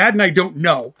around. So Dad and I don't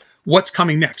know what's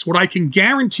coming next. What I can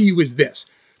guarantee you is this.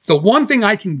 The one thing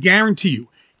I can guarantee you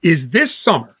is this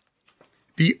summer,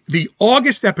 the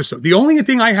August episode, the only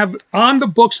thing I have on the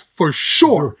books for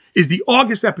sure is the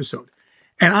August episode.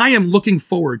 And I am looking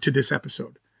forward to this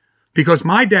episode because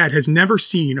my dad has never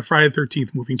seen a Friday the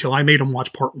 13th movie until I made him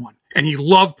watch part 1. And he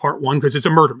loved part 1 because it's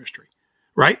a murder mystery,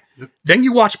 right? Yep. Then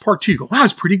you watch part 2, you go, wow,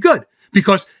 it's pretty good.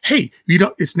 Because, hey,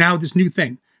 it's now this new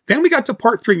thing. Then we got to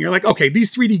part 3, and you're like, okay, these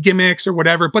 3D gimmicks or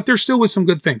whatever, but there still was some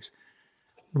good things.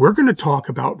 We're going to talk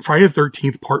about Friday the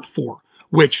 13th part 4,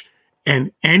 which,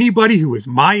 and anybody who is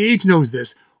my age knows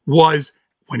this, was,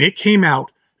 when it came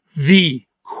out, the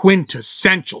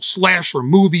quintessential slasher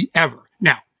movie ever.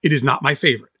 Now, it is not my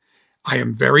favorite. I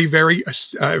am very, very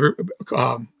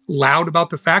loud about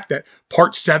the fact that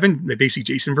part 7, basically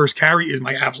Jason vs. Carrie, is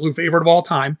my absolute favorite of all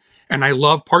time. And I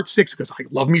love part 6 because I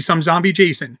love me some zombie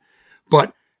Jason.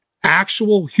 But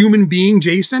actual human being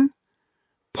Jason,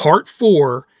 part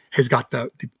 4 has got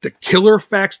the killer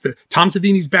effects, the Tom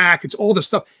Savini's back, it's all the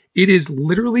stuff. It is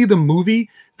literally the movie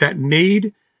that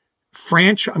made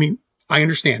franchise. I mean, I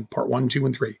understand part 1, 2,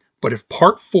 and 3. But if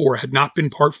part 4 had not been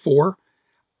part 4,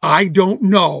 I don't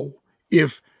know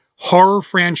if horror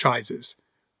franchises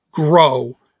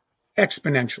grow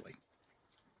exponentially.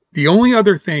 The only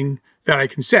other thing that I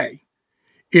can say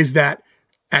is that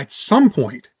at some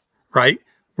point, right,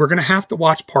 we're going to have to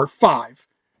watch part 5,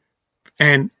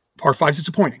 and part 5 is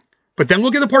disappointing. But then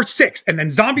we'll get to part 6, and then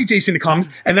Zombie Jason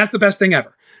comes, and that's the best thing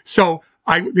ever. So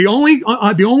the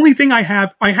only thing I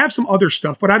have some other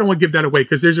stuff, but I don't want to give that away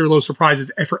because there's a little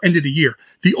surprises for end of the year.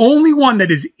 The only one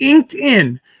that is inked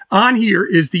in on here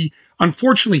is the,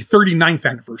 unfortunately, 39th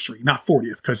anniversary, not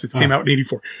 40th, because it came out in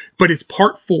 84. But it's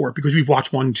part 4 because we've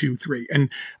watched 1, 2, 3. And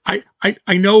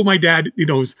I know my dad,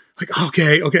 is like,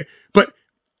 okay. But,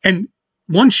 and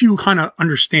once you kind of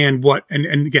understand what,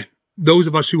 and again, those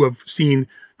of us who have seen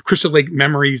Crystal Lake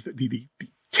Memories, the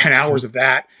 10 hours of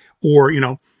that, or,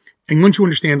 and once you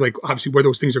understand, like, obviously where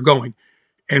those things are going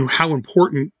and how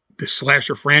important the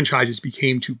slasher franchises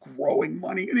became to growing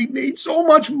money. They made so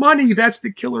much money. That's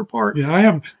the killer part.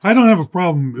 Yeah, I don't have a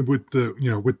problem with the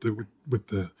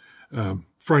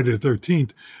Friday the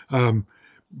 13th.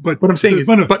 But what I'm saying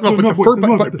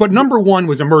but number 1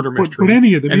 was a murder mystery. But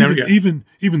any of them,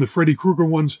 even the Freddy Krueger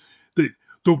ones, the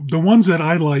ones that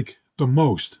I like the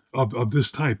most of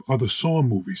this type are the Saw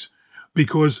movies.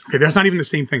 Because that's not even the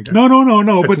same thing. No.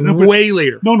 But way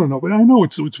later. No. But I know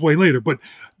it's way later. But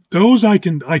those I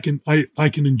can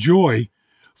enjoy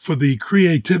for the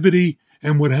creativity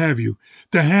and what have you.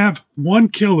 To have one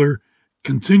killer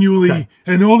continually,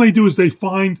 and all they do is they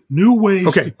find new ways.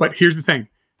 Okay, but here's the thing: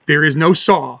 there is no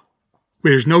Saw.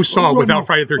 There's no Saw without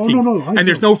Friday the 13th, and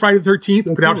there's no Friday the 13th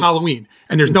without Halloween,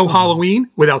 and there's no Halloween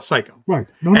without Psycho. Right?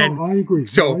 No, I agree.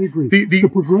 So I agree. The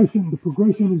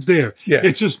progression is there. Yeah,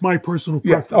 it's just my personal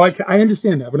preference. Oh, I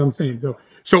understand that. What I'm saying.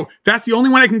 So that's the only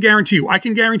one I can guarantee you. I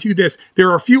can guarantee you this. There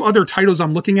are a few other titles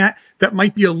I'm looking at that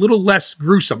might be a little less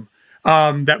gruesome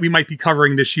that we might be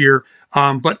covering this year.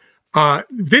 But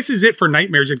this is it for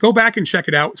Nightmares. Go back and check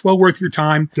it out. It's well worth your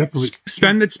time. Definitely.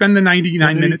 Spend the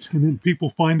 99 minutes. And then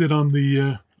people find it on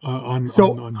the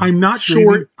I'm not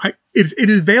sure. It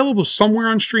is available somewhere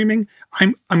on streaming.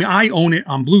 I own it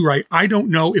on Blu-ray. I don't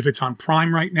know if it's on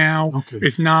Prime right now. Okay.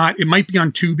 It's not. It might be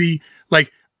on Tubi.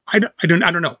 Like I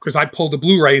don't know, because I pulled the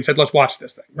Blu-ray and said, let's watch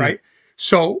this thing, right?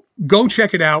 So go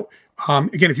check it out.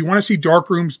 Again, if you want to see Dark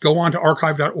Rooms, go on to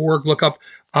archive.org, look up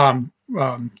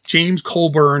James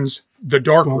Colburn's The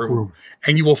Dark Room,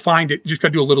 and you will find it. Just got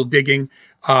to do a little digging.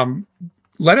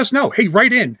 Let us know. Hey,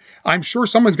 write in. I'm sure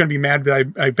someone's going to be mad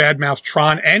that I badmouthed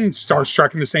Tron and Star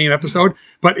Trek in the same episode,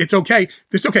 but it's okay.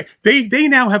 It's okay. They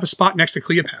now have a spot next to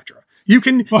Cleopatra. You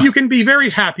can be very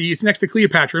happy. It's next to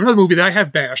Cleopatra, another movie that I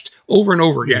have bashed over and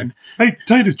over again. Hey,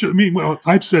 tell you the truth, well,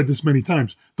 I've said this many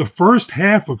times. The first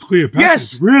half of Cleopatra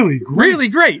is really great. Really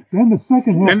great. Then the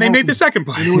second half. Then they made the second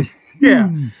part. Yeah.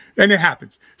 And it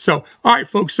happens. So, all right,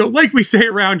 folks. So like we say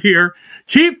around here,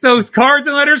 keep those cards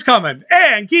and letters coming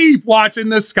and keep watching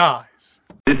the skies.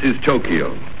 This is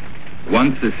Tokyo,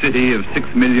 once a city of 6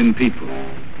 million people.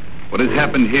 What has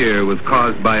happened here was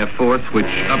caused by a force which,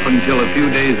 up until a few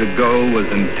days ago, was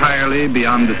entirely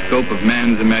beyond the scope of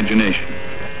man's imagination.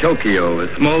 Tokyo, a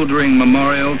smoldering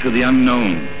memorial to the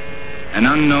unknown. An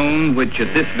unknown which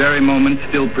at this very moment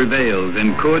still prevails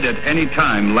and could at any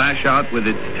time lash out with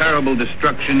its terrible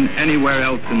destruction anywhere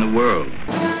else in the world.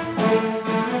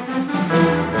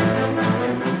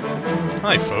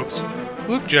 Hi folks,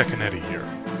 Luke Giaconetti here.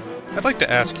 I'd like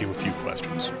to ask you a few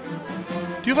questions.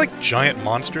 Do you like giant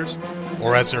monsters,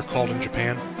 or as they're called in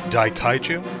Japan,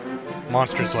 Daikaiju?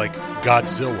 Monsters like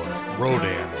Godzilla,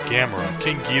 Rodan, Gamera,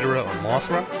 King Ghidorah, or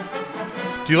Mothra?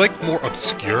 Do you like more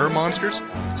obscure monsters,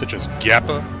 such as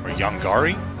Gappa or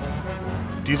Yongari?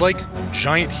 Do you like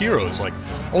giant heroes like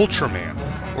Ultraman,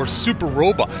 or super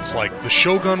robots like the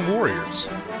Shogun Warriors?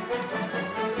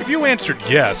 If you answered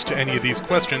yes to any of these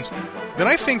questions, then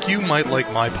I think you might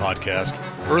like my podcast,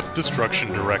 Earth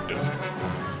Destruction Directive.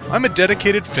 I'm a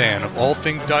dedicated fan of all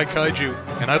things Daikaiju,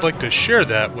 and I'd like to share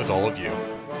that with all of you.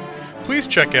 Please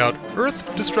check out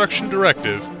Earth Destruction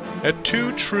Directive at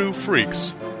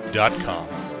twotruefreaks.com.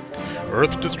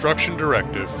 Earth Destruction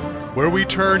Directive, where we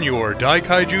turn your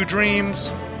Daikaiju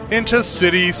dreams into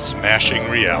city-smashing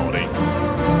reality.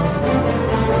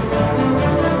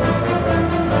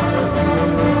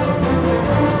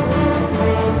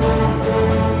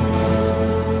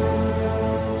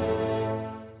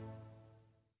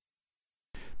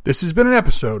 This has been an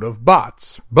episode of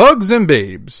Bots, Bugs, and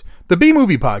Babes, the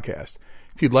B-Movie Podcast.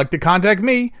 If you'd like to contact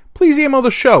me, please email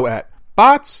the show at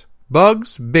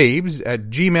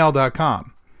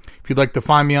botsbugsbabes@gmail.com. If you'd like to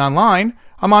find me online,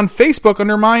 I'm on Facebook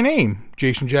under my name,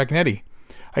 Jason Giaconetti.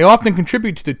 I often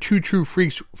contribute to the Two True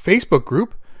Freaks Facebook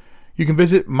group. You can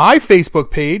visit my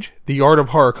Facebook page, The Art of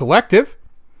Horror Collective,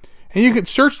 and you can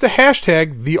search the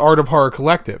hashtag The Art of Horror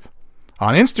Collective.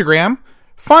 On Instagram,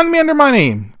 find me under my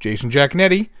name, Jason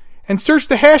Giaconetti, and search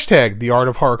the hashtag The Art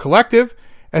of Horror Collective,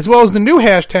 as well as the new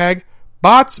hashtag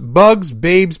Bots, Bugs,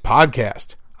 Babes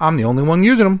Podcast. I'm the only one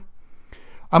using them.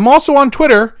 I'm also on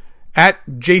Twitter at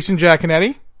Jason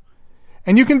Giaconetti,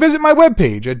 and you can visit my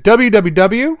webpage at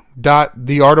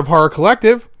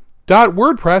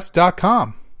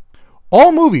www.theartofhorrorcollective.wordpress.com.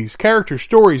 All movies, characters,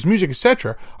 stories, music,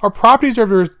 etc. are properties of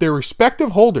their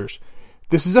respective holders.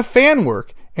 This is a fan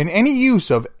work, and any use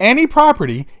of any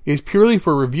property is purely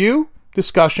for review,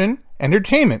 discussion,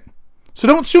 entertainment. So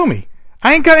don't sue me.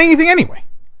 I ain't got anything anyway.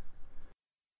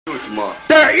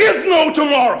 There is no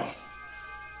tomorrow.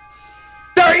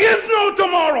 There is no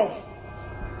tomorrow.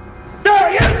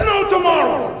 There is no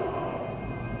tomorrow.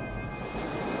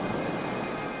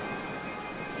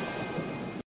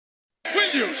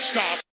 Will you stop?